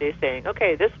on Monday saying,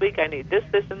 okay, this week I need this,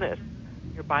 this, and this.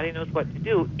 Your body knows what to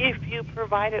do if you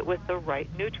provide it with the right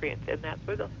nutrients, and that's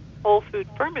where the whole food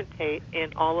fermentate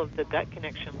in all of the gut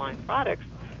connection line products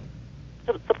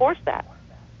supports that.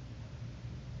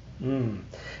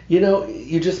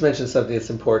 You just mentioned something that's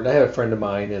important. I have a friend of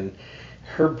mine, and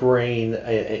her brain,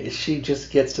 she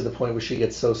just gets to the point where she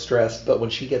gets so stressed, but when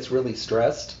she gets really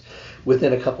stressed,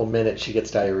 within a couple minutes she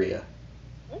gets diarrhea.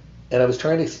 And I was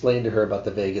trying to explain to her about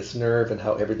the vagus nerve and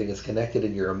how everything is connected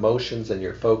in your emotions and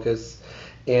your focus.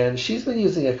 And she's been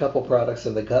using a couple products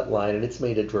in the gut line, and it's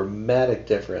made a dramatic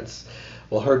difference.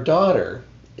 Well, her daughter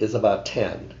is about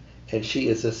 10, and she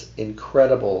is this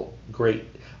incredible, great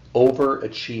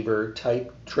overachiever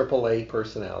type AAA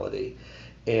personality.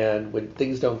 And when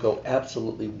things don't go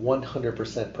absolutely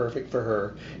 100% perfect for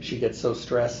her, she gets so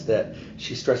stressed that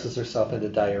she stresses herself into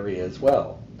diarrhea as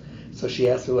well. So she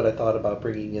asked me what I thought about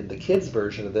bringing in the kids'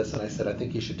 version of this, and I said, I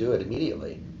think you should do it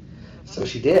immediately. So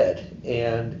she did,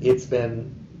 and it's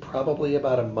been probably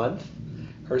about a month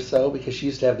or so, because she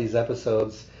used to have these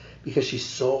episodes because she's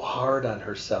so hard on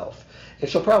herself. And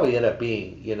she'll probably end up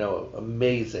being,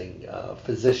 amazing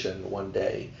physician one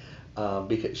day,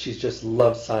 because she's just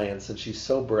loves science and she's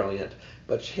so brilliant.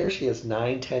 But here she is,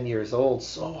 9, 10 years old,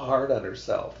 so hard on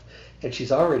herself, and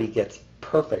she's already gets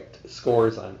perfect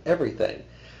scores on everything.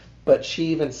 But she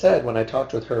even said, when I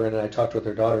talked with her and I talked with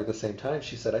her daughter at the same time,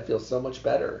 she said, I feel so much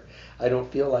better. I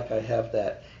don't feel like I have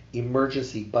that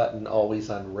emergency button always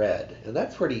on red. And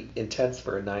that's pretty intense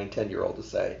for a 9, 10-year-old to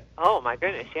say. Oh, my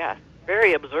goodness, yeah.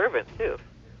 Very observant, too.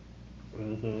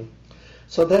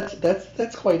 So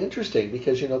that's quite interesting,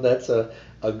 because, that's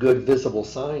a good visible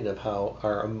sign of how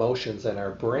our emotions and our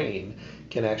brain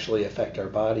can actually affect our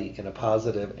body in a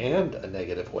positive and a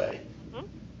negative way.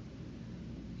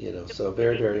 So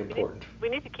very, very important. We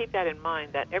need to keep that in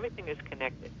mind, that everything is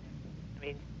connected. I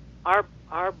mean,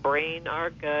 our brain,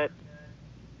 our gut,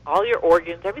 all your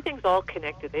organs, everything's all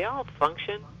connected. They all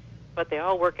function, but they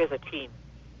all work as a team.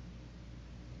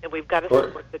 And we've got to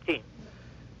support the team.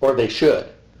 Or they should.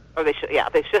 Or they should, yeah,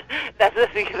 they should.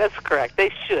 That's correct.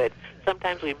 They should.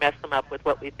 Sometimes we mess them up with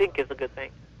what we think is a good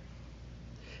thing.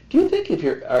 Do you think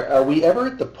are we ever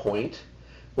at the point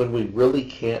when we really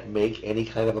can't make any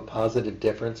kind of a positive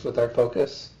difference with our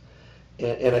focus?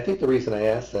 And I think the reason I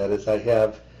ask that is I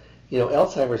have,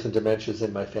 Alzheimer's and dementias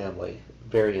in my family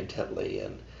very intently.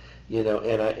 And,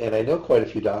 And I know quite a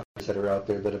few doctors that are out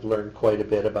there that have learned quite a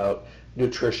bit about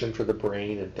nutrition for the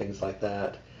brain and things like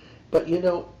that. But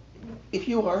if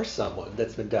you are someone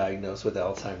that's been diagnosed with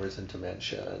Alzheimer's and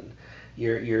dementia, and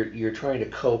you're trying to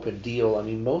cope and deal, I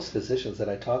mean, most physicians that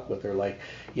I talk with are like,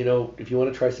 if you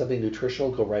want to try something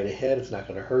nutritional, go right ahead. It's not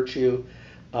going to hurt you.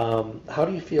 How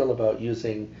do you feel about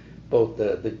using both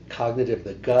the cognitive,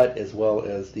 the gut, as well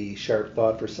as the sharp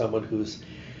thought for someone who's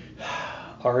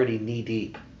already knee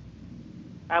deep?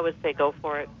 I would say go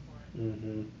for it.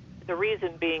 Hmm. The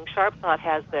reason being, Sharp Thought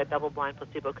has that double-blind,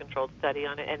 placebo-controlled study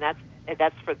on it, and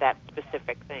that's for that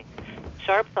specific thing.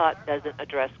 Sharp Thought doesn't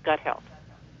address gut health.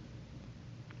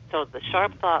 So the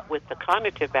Sharp Thought with the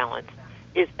cognitive balance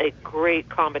is a great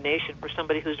combination for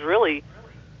somebody who's really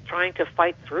trying to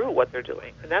fight through what they're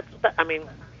doing. And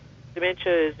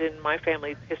dementia is in my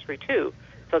family history too.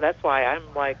 So that's why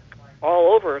I'm like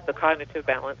all over the cognitive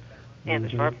balance and the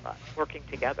Hmm. Sharp Thought working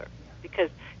together.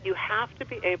 Because you have to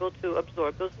be able to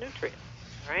absorb those nutrients,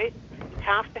 right? You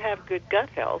have to have good gut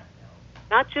health,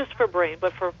 not just for brain,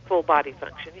 but for full body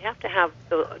function. You have to have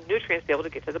the nutrients be able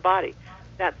to get to the body.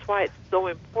 That's why it's so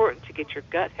important to get your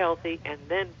gut healthy and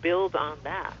then build on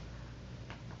that.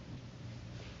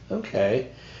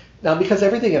 Okay. Now, because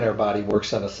everything in our body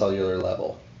works on a cellular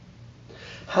level,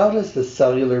 how does the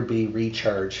cellular B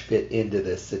recharge fit into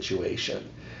this situation?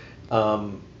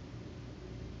 Um,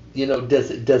 does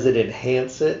it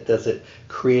enhance it? Does it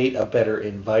create a better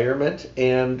environment?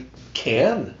 And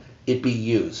can it be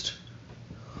used?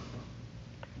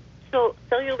 So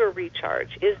cellular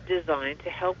recharge is designed to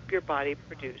help your body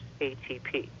produce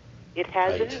ATP. It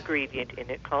has an Right. ingredient in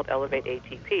it called Elevate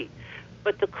ATP.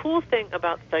 But the cool thing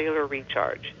about cellular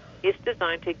recharge, it's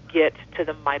designed to get to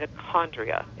the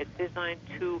mitochondria. It's designed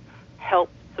to help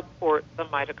support the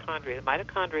mitochondria. The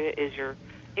mitochondria is your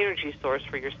energy source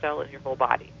for your cell and your whole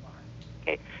body.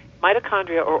 Okay,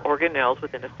 mitochondria are organelles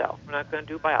within a cell. We're not going to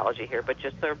do biology here, but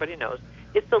just so everybody knows,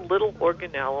 it's a little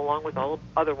organelle along with all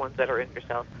other ones that are in your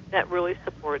cell that really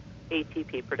supports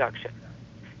ATP production.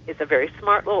 It's a very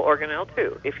smart little organelle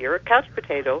too. If you're a couch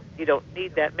potato, you don't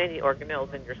need that many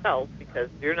organelles in your cells because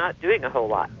you're not doing a whole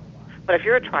lot. But if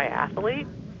you're a triathlete,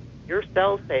 your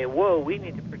cells say, whoa, we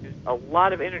need to produce a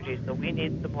lot of energy, so we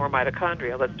need some more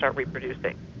mitochondria. Let's start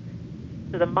reproducing.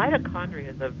 So the mitochondria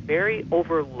is a very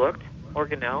overlooked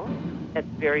organelle that's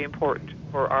very important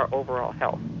for our overall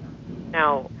health.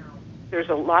 Now, there's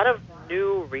a lot of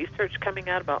new research coming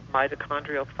out about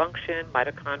mitochondrial function,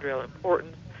 mitochondrial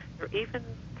importance. They're even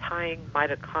tying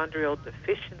mitochondrial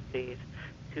deficiencies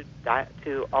to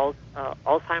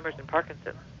Alzheimer's and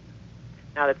Parkinson's.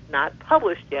 Now, that's not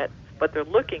published yet, but they're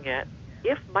looking at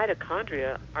if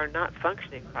mitochondria are not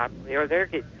functioning properly or they're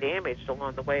getting damaged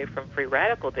along the way from free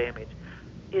radical damage,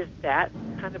 is that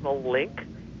kind of a link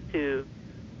to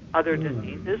other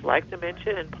diseases like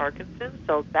dementia and Parkinson's?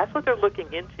 So that's what they're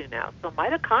looking into now. So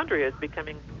mitochondria is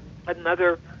becoming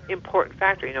another important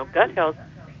factor. Gut health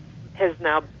has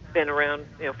now been around,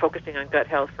 focusing on gut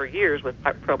health for years with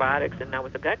probiotics and now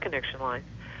with the gut connection line.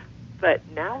 But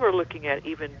now we're looking at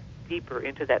even deeper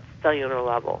into that cellular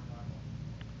level.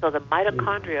 So the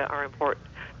mitochondria are important.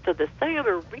 So the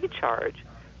cellular recharge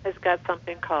has got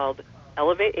something called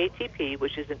Elevate ATP,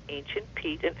 which is an ancient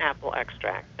peat and apple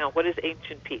extract. Now, what is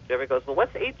ancient peat? Everybody goes, well,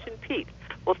 what's ancient peat?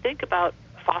 Well, think about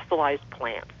fossilized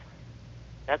plants.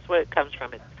 That's what it comes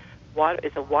from.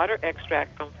 It's a water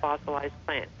extract from fossilized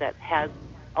plants that has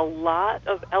a lot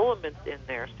of elements in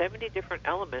there, 70 different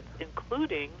elements,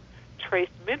 including trace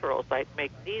minerals like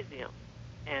magnesium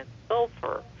and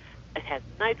sulfur. It has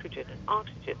nitrogen and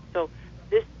oxygen. So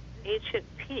this ancient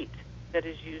peat that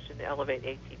is used in the Elevate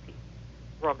ATP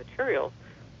raw material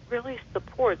really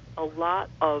supports a lot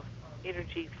of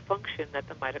energy function that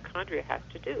the mitochondria has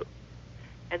to do.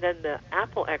 And then the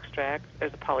apple extract,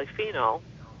 there's a polyphenol.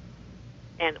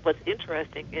 And what's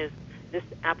interesting is this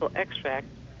apple extract,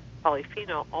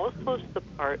 polyphenol, also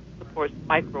supports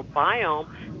microbiome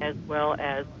as well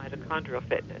as mitochondrial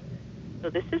fitness. So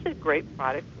this is a great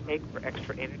product to take for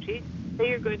extra energy. Say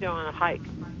you're going down on a hike.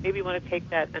 Maybe you want to take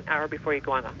that an hour before you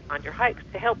go on your hikes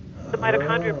to help the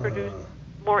mitochondria produce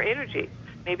more energy.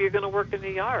 Maybe you're going to work in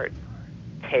the yard.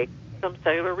 Take some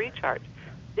cellular recharge.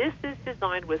 This is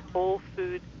designed with whole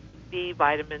food B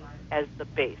vitamins as the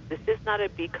base. This is not a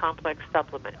B complex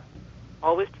supplement.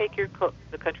 Always take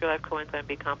the Country Life Coenzyme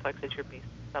B complex as your B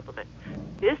supplement.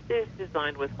 This is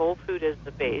designed with whole food as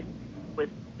the base, with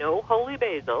no holy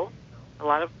basil. A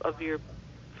lot of your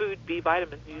food B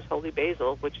vitamins use holy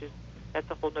basil, that's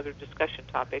a whole other discussion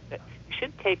topic. That you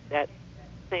should take that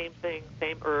same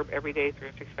herb every day,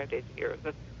 365 days a year.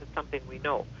 That's something we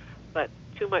know. but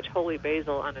too much holy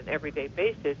basil on an everyday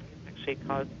basis can actually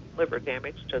cause liver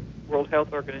damage. The World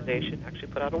Health Organization actually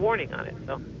put out a warning on it.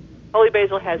 So holy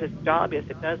basil has its job, yes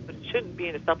it does, but it shouldn't be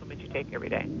in a supplement you take every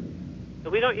day. So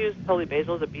we don't use holy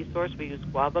basil as a bee source. We use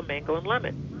guava, mango, and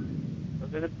lemon.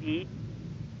 Those are the bee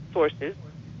sources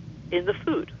in the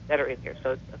food that are in here.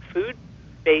 So it's a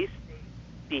food-based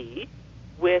bee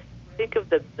with, think of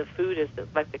the food as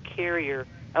like the carrier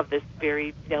of this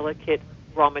very delicate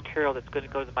raw material that's going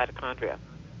to go to the mitochondria.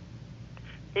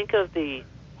 Think of the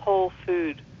whole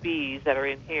food bees that are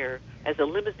in here as a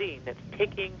limousine that's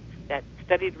taking that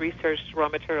studied, researched raw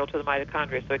material to the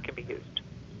mitochondria so it can be used.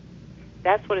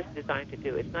 That's what it's designed to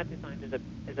do. It's not designed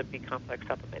as a B complex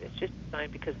supplement. It's just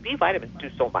designed because B vitamins do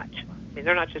so much. I mean,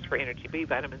 they're not just for energy. B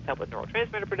vitamins help with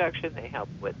neurotransmitter production. They help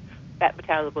with fat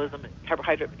metabolism and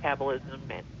carbohydrate metabolism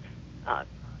and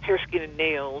hair, skin, and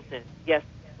nails. And yes,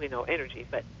 we know energy,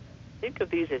 but think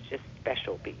of these as just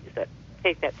special bees that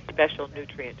take that special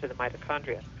nutrient to the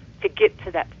mitochondria to get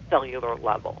to that cellular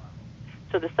level.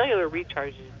 So the cellular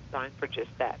recharge is designed for just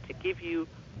that, to give you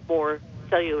more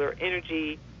cellular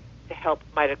energy, to help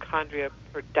mitochondria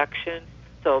production.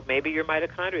 So maybe your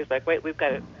mitochondria is like, wait, we've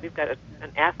got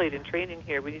an athlete in training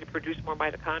here. We need to produce more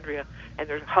mitochondria, and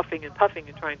they're huffing and puffing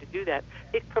and trying to do that.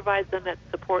 It provides them that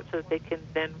support so that they can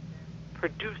then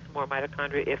produce more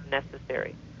mitochondria if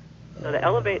necessary. So the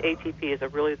Elevate ATP is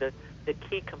really the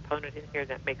key component in here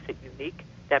that makes it unique,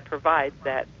 that provides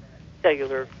that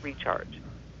cellular recharge.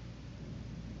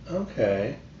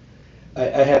 Okay. I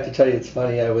have to tell you, it's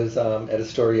funny. I was at a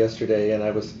store yesterday, and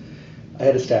I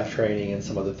had a staff training and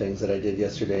some other things that I did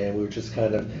yesterday, and we were just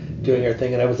kind of doing our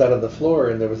thing. And I was out on the floor,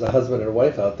 and there was a husband and a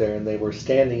wife out there, and they were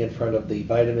standing in front of the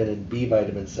vitamin and B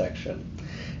vitamin section.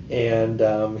 And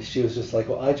she was just like,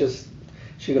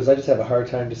 she goes, I just have a hard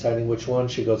time deciding which one.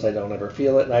 She goes, I don't ever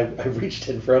feel it. And I reached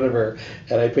in front of her,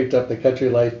 and I picked up the Country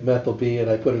Life Methyl B, and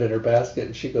I put it in her basket.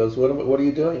 And she goes, what are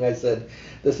you doing? I said,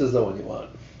 this is the one you want.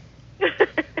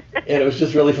 And it was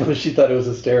just really funny. She thought it was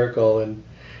hysterical, and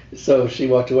so she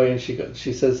walked away, and she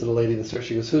says to the lady in the store,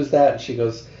 she goes, who's that? And she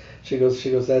goes,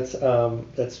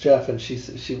 that's Jeff.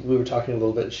 And we were talking a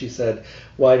little bit, and she said,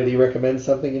 why, did he recommend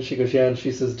something? And she goes, yeah. And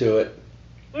she says, do it.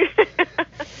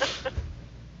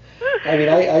 I mean,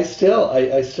 I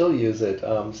still use it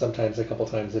sometimes a couple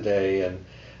times a day,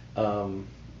 and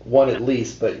one at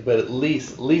least, but at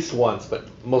least once, but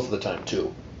most of the time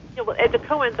two. Yeah, well, and the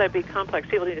coenzyme B complex,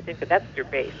 people need to think that that's your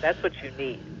base. That's what you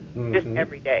need, just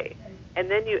every day.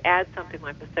 And then you add something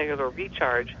like the cellular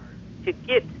recharge to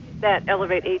get that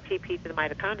Elevate ATP to the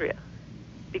mitochondria.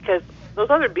 Because those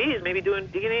other bees may be doing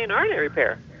DNA and RNA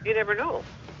repair. You never know.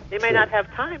 They may not have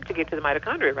time to get to the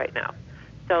mitochondria right now.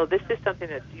 So this is something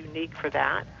that's unique for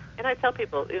that. And I tell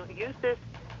people, use this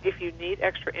if you need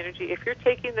extra energy. If you're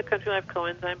taking the Country Life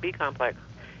coenzyme B complex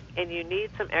and you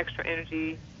need some extra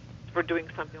energy for doing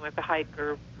something like a hike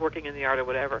or working in the yard or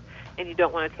whatever, and you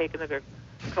don't want to take another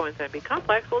coenzyme B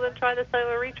complex, well, then try the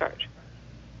cellular recharge.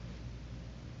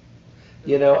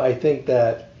 I think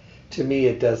that, to me,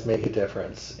 it does make a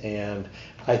difference. And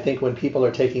I think when people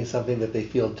are taking something that they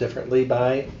feel differently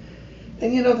by,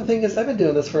 and the thing is, I've been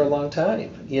doing this for a long time,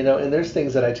 and there's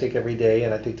things that I take every day,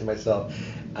 and I think to myself,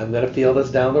 I'm going to feel this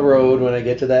down the road when I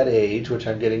get to that age, which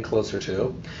I'm getting closer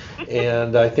to.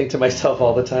 And I think to myself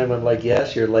all the time, I'm like,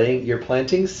 yes, you're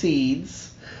planting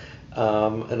seeds,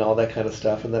 and all that kind of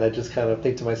stuff. And then I just kind of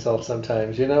think to myself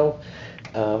sometimes,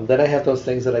 then I have those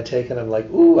things that I take, and I'm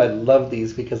like, ooh, I love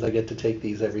these because I get to take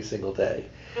these every single day.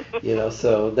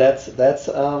 So that's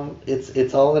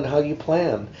it's all in how you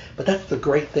plan. But that's the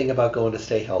great thing about going to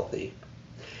Stay Healthy,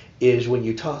 is when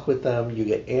you talk with them, you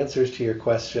get answers to your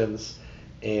questions.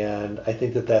 And I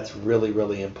think that that's really,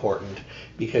 really important,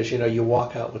 because you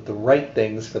walk out with the right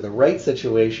things for the right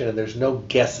situation, and there's no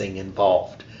guessing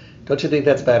involved. Don't you think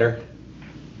that's better?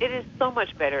 It is so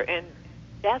much better, and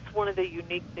that's one of the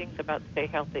unique things about Stay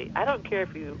Healthy. I don't care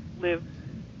if you live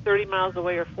 30 miles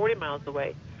away or 40 miles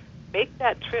away. Make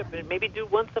that trip and maybe do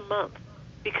once a month,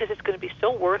 because it's going to be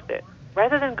so worth it.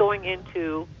 Rather than going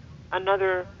into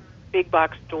another big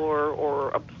box store or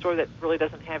a store that really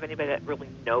doesn't have anybody that really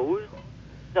knows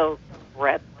the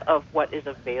breadth of what is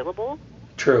available.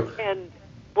 True. And,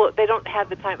 well, they don't have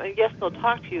the time. I mean, yes, they'll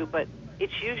talk to you, but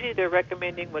it's usually they're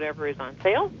recommending whatever is on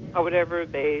sale or whatever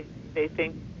they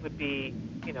think would be,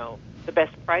 the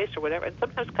best price or whatever. And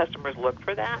sometimes customers look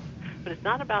for that, but it's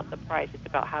not about the price. It's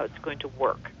about how it's going to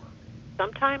work.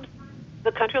 Sometimes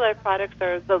the Country Life products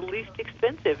are the least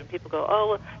expensive, and people go, oh,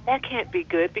 well, that can't be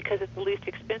good because it's the least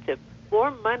expensive.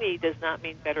 More money does not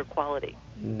mean better quality.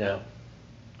 No.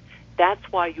 That's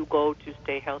why you go to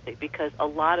Stay Healthy, because a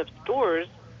lot of stores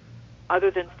other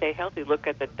than Stay Healthy, look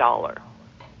at the dollar.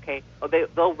 Okay, well,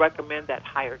 they'll recommend that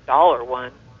higher dollar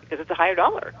one because it's a higher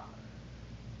dollar.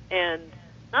 And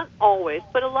not always,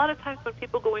 but a lot of times when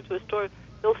people go into a store,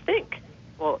 they'll think,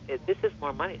 well, this is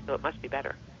more money, so it must be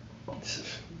better.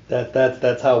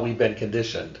 That's how we've been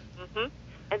conditioned. Hmm.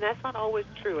 And that's not always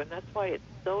true, and that's why it's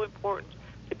so important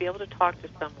to be able to talk to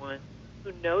someone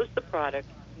who knows the product,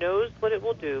 knows what it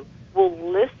will do, will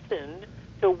listen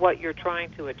to what you're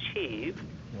trying to achieve,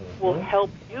 will help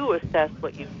you assess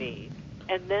what you need,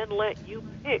 and then let you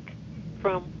pick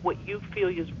from what you feel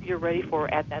you're ready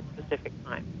for at that specific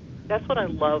time. That's what I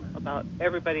love about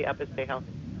everybody up at Stay Healthy.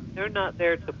 They're not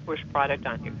there to push product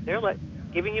on you. They're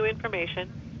giving you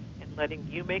information and letting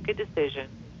you make a decision.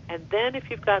 And then if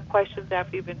you've got questions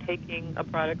after you've been taking a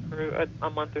product for a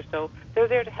month or so, they're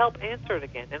there to help answer it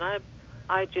again. And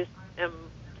I just am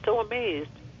so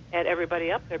amazed at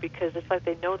everybody up there because it's like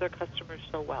they know their customers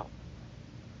so well.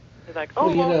 They're like,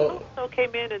 so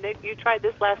came in and you tried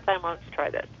this last time, why don't you try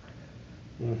this?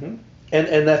 Mm-hmm.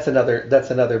 And that's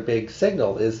another big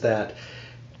signal is that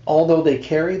although they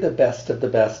carry the best of the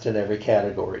best in every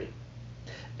category,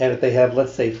 and if they have,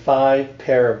 let's say, 5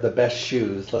 pair of the best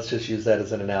shoes, let's just use that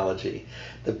as an analogy,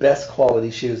 the best quality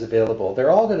shoes available,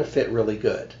 they're all going to fit really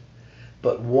good.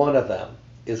 But one of them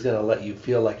is going to let you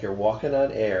feel like you're walking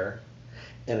on air,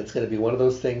 and it's going to be one of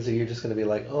those things that you're just going to be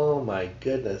like, oh my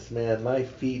goodness, man, my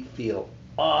feet feel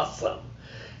awesome.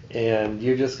 And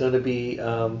you're just going to be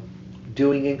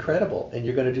doing incredible, and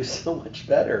you're going to do so much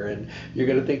better, and you're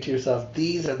going to think to yourself,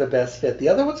 these are the best fit. The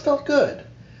other ones felt good,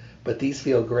 but these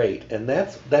feel great. And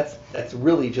that's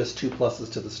really just 2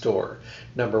 pluses to the store.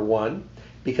 Number 1,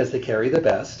 because they carry the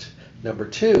best. Number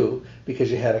 2,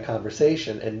 because you had a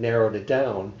conversation and narrowed it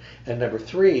down. And number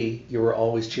 3, you were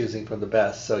always choosing from the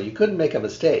best, so you couldn't make a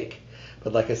mistake.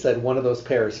 But like I said, one of those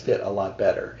pairs fit a lot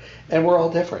better. And we're all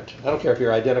different. I don't care if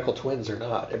you're identical twins or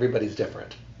not. Everybody's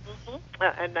different.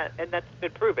 And that's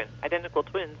been proven. Identical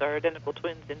twins are identical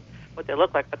twins in what they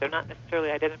look like, but they're not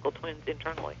necessarily identical twins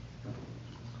internally.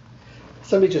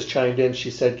 Somebody just chimed in.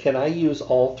 She said, can I use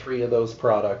all 3 of those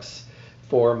products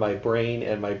for my brain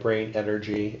and my brain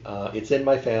energy? It's in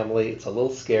my family. It's a little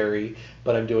scary,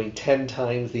 but I'm doing 10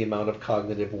 times the amount of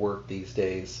cognitive work these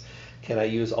days. Can I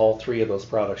use all 3 of those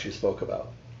products you spoke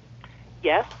about?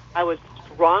 Yes, I would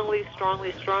strongly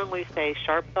say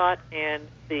Sharp Thought and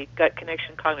the Gut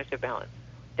Connection Cognitive Balance.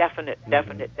 Definite.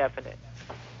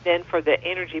 Then for the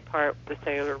energy part, the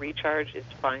Cellular Recharge is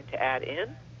fine to add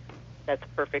in. That's a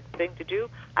perfect thing to do.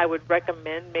 I would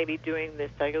recommend maybe doing the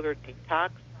Cellular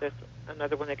Detox. There's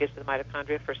another one that gets to the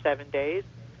mitochondria for 7 days.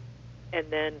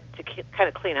 And then to kind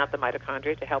of clean out the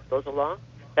mitochondria to help those along.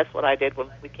 That's what I did when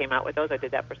we came out with those. I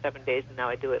did that for 7 days, and now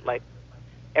I do it like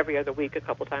every other week, a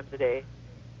couple times a day,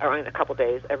 or in a couple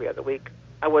days every other week.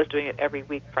 I was doing it every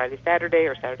week, Friday, Saturday,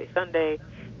 or Saturday, Sunday,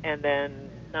 and then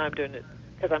now I'm doing it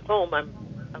because I'm home.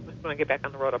 When I get back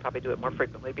on the road, I'll probably do it more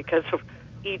frequently because of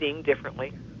eating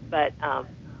differently. But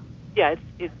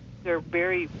they're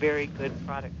very, very good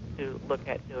products to look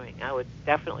at doing. I would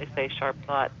definitely say Sharp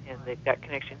Thought and the Gut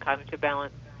Connection Cognitive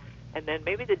Balance, and then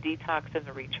maybe the Detox and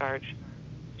the Recharge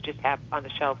to just have on the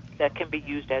shelf that can be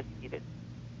used as needed.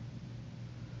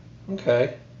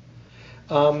 Okay.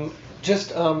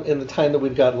 Just in the time that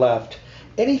we've got left,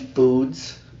 any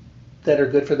foods that are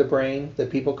good for the brain that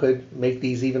people could make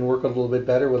these even work a little bit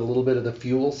better with a little bit of the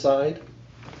fuel side?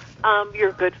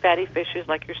 Your good fatty fishes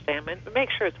like your salmon, but make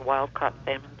sure it's wild-caught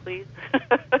salmon, please.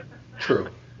 True.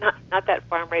 Not that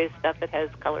farm-raised stuff that has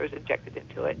colors injected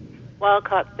into it.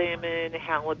 Wild-caught salmon,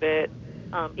 halibut,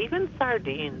 even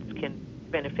sardines can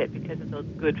benefit because of those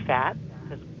good fats.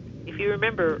 Because if you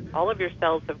remember, all of your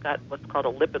cells have got what's called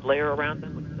a lipid layer around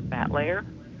them, which is a fat layer.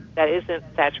 That isn't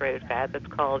saturated fat. That's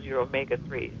called your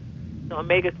omega-3s. So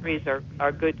omega-3s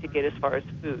are good to get as far as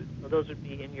food. So those would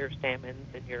be in your salmons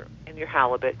and your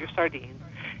halibut, your sardines.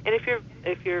 And if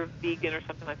you're vegan or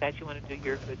something like that, you want to do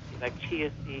your good like chia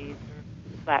seeds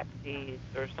or flax seeds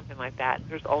or something like that.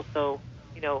 There's also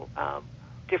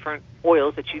different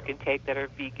oils that you can take that are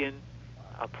vegan,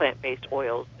 plant-based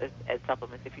oils as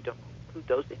supplements if you don't include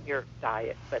those in your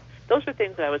diet. But those are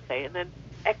things that I would say. And then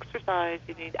exercise.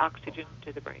 You need oxygen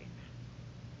to the brain.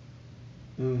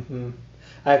 Mm-hmm.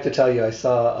 I have to tell you, I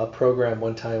saw a program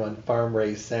one time on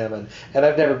farm-raised salmon, and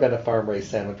I've never been a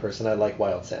farm-raised salmon person. I like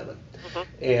wild salmon.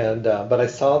 Mm-hmm. And but I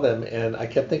saw them, and I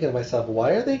kept thinking to myself,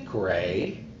 why are they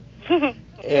gray?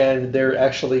 And they're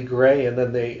actually gray, and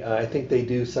then I think they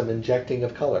do some injecting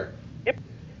of color. Yep.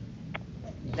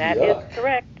 That is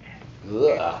correct.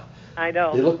 Ugh. I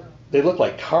know. They look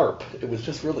like carp. It was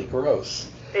just really gross.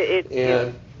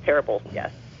 It's terrible,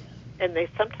 yes. And they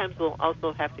sometimes will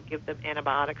also have to give them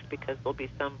antibiotics because there'll be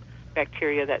some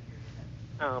bacteria that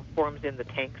forms in the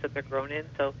tanks that they're grown in.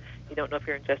 So you don't know if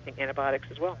you're ingesting antibiotics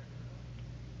as well.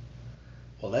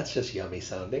 Well, that's just yummy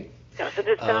sounding. Doesn't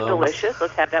it sound delicious?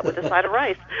 Let's have that with a side of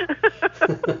rice.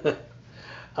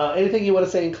 Anything you want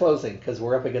to say in closing? Because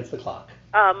we're up against the clock.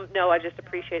 No, I just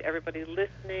appreciate everybody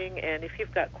listening. And if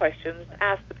you've got questions,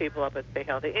 ask the people up at Stay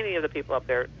Healthy. Any of the people up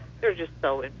there, they're just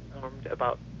so informed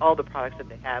about all the products that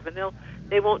they have, and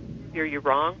they won't steer you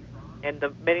wrong. And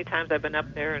the many times I've been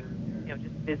up there and just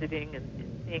visiting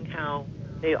and seeing how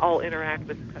they all interact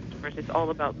with customers, it's all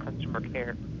about customer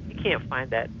care. You can't find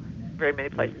that very many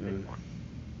places anymore.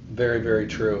 Very, very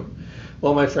true.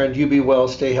 Well, my friend, you be well,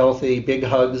 stay healthy, big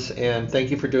hugs, and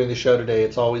thank you for doing the show today.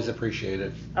 It's always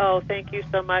appreciated. Oh, thank you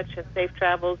so much, and safe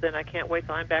travels, and I can't wait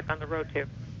till I'm back on the road, too.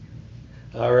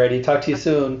 All righty. Talk to you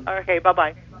soon. Okay,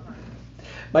 bye-bye.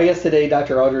 My guest today,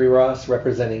 Dr. Audrey Ross,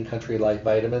 representing Country Life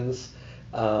Vitamins.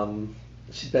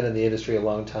 She's been in the industry a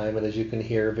long time, and as you can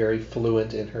hear, very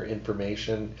fluent in her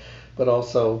information, but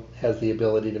also has the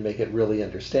ability to make it really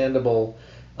understandable,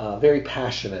 very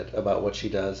passionate about what she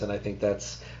does, and I think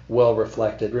that's well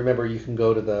reflected. Remember, you can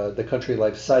go to the Country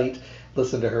Life site,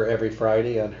 listen to her every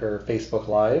Friday on her Facebook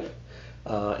Live,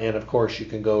 and of course you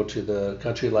can go to the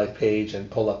Country Life page and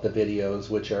pull up the videos,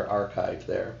 which are archived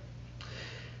there.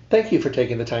 Thank you for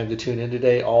taking the time to tune in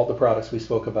today. All the products we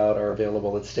spoke about are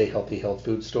available at Stay Healthy Health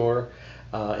Food Store.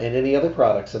 And any other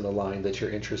products in the line that you're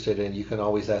interested in, you can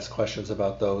always ask questions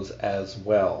about those as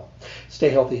well. Stay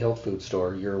Healthy Health Food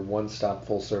Store, your one-stop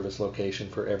full-service location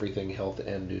for everything health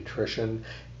and nutrition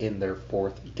in their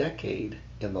 4th decade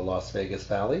in the Las Vegas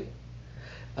Valley.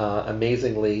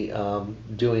 Amazingly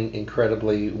doing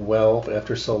incredibly well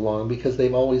after so long because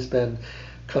they've always been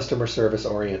customer service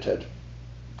oriented.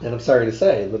 And I'm sorry to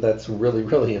say, but that's really,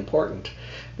 really important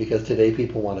because today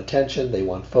people want attention, they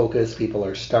want focus, people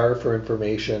are starved for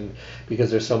information because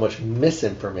there's so much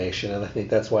misinformation, and I think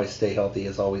that's why Stay Healthy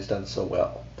has always done so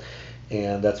well.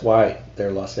 And that's why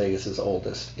they're Las Vegas's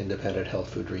oldest independent health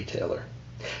food retailer.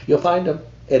 You'll find them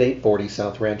at 840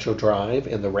 South Rancho Drive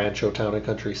in the Rancho Town and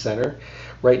Country Center,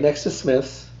 right next to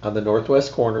Smith's on the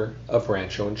northwest corner of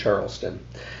Rancho and Charleston.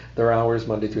 Their hours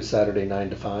Monday through Saturday, 9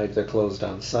 to 5. They're closed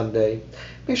on Sunday.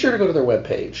 Be sure to go to their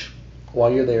webpage.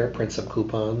 While you're there, print some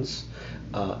coupons,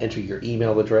 enter your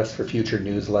email address for future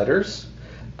newsletters.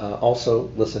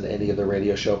 Also, listen to any of the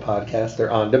radio show podcasts.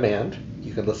 They're on demand.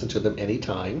 You can listen to them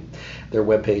anytime. Their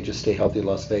webpage is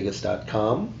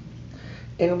stayhealthylasvegas.com.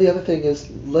 And the other thing is,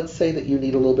 let's say that you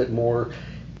need a little bit more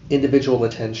individual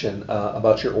attention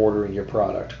about your order and your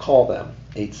product. Call them,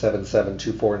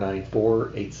 877-2494,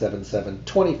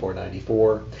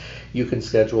 877-2494. You can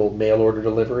schedule mail order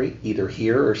delivery, either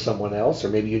here or someone else, or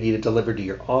maybe you need it delivered to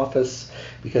your office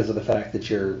because of the fact that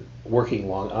you're working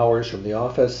long hours from the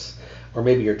office, or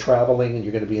maybe you're traveling and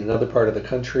you're going to be in another part of the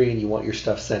country and you want your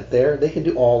stuff sent there. They can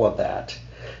do all of that.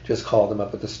 Just call them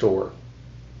up at the store.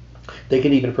 They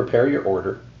can even prepare your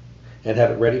order and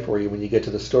have it ready for you when you get to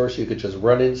the store so you could just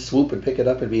run in, swoop, and pick it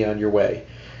up and be on your way.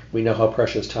 We know how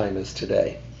precious time is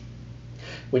today.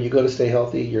 When you go to Stay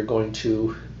Healthy, you're going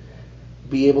to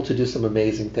be able to do some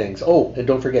amazing things. Oh, and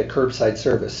don't forget curbside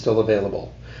service still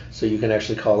available. So you can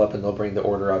actually call up and they'll bring the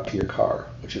order out to your car,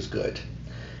 which is good.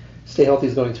 Stay Healthy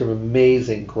is going through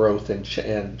amazing growth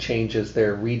and changes.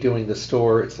 They're redoing the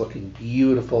store. It's looking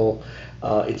beautiful.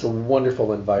 It's a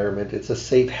wonderful environment. It's a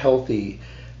safe, healthy,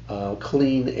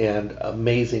 clean, and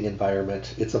amazing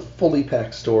environment. It's a fully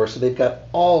packed store, so they've got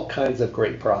all kinds of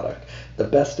great product, the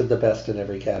best of the best in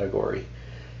every category.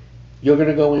 You're going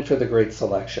to go in for the great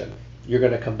selection. You're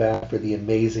going to come back for the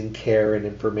amazing care and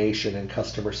information and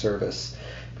customer service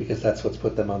because that's what's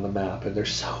put them on the map, and they're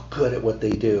so good at what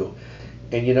they do.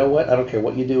 And you know what? I don't care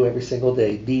what you do every single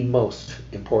day. The most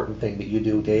important thing that you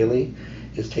do daily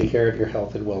is take care of your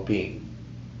health and well-being,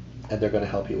 and they're going to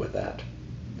help you with that.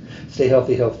 Stay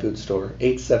Healthy Health Food Store,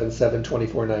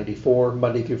 877-2494,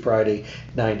 Monday through Friday,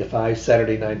 9 to 5,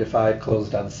 Saturday 9 to 5,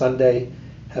 closed on Sunday.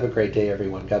 Have a great day,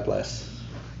 everyone. God bless.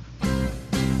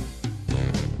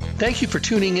 Thank you for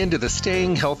tuning in to the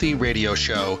Staying Healthy radio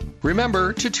show.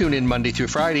 Remember to tune in Monday through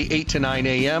Friday, 8 to 9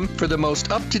 a.m. for the most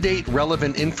up-to-date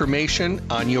relevant information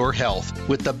on your health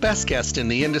with the best guest in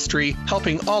the industry,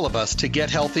 helping all of us to get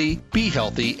healthy, be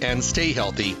healthy, and stay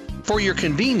healthy. For your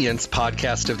convenience,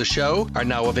 podcasts of the show are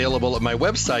now available at my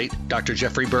website,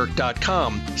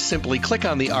 drjeffreyburke.com. Simply click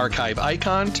on the archive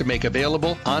icon to make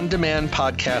available on-demand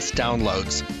podcast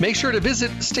downloads. Make sure to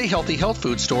visit Stay Healthy Health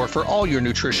Food Store for all your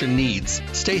nutrition needs.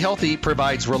 Stay Healthy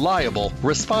provides reliable,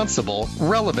 responsible,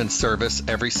 relevant service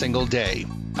every single day.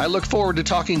 I look forward to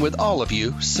talking with all of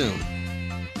you soon.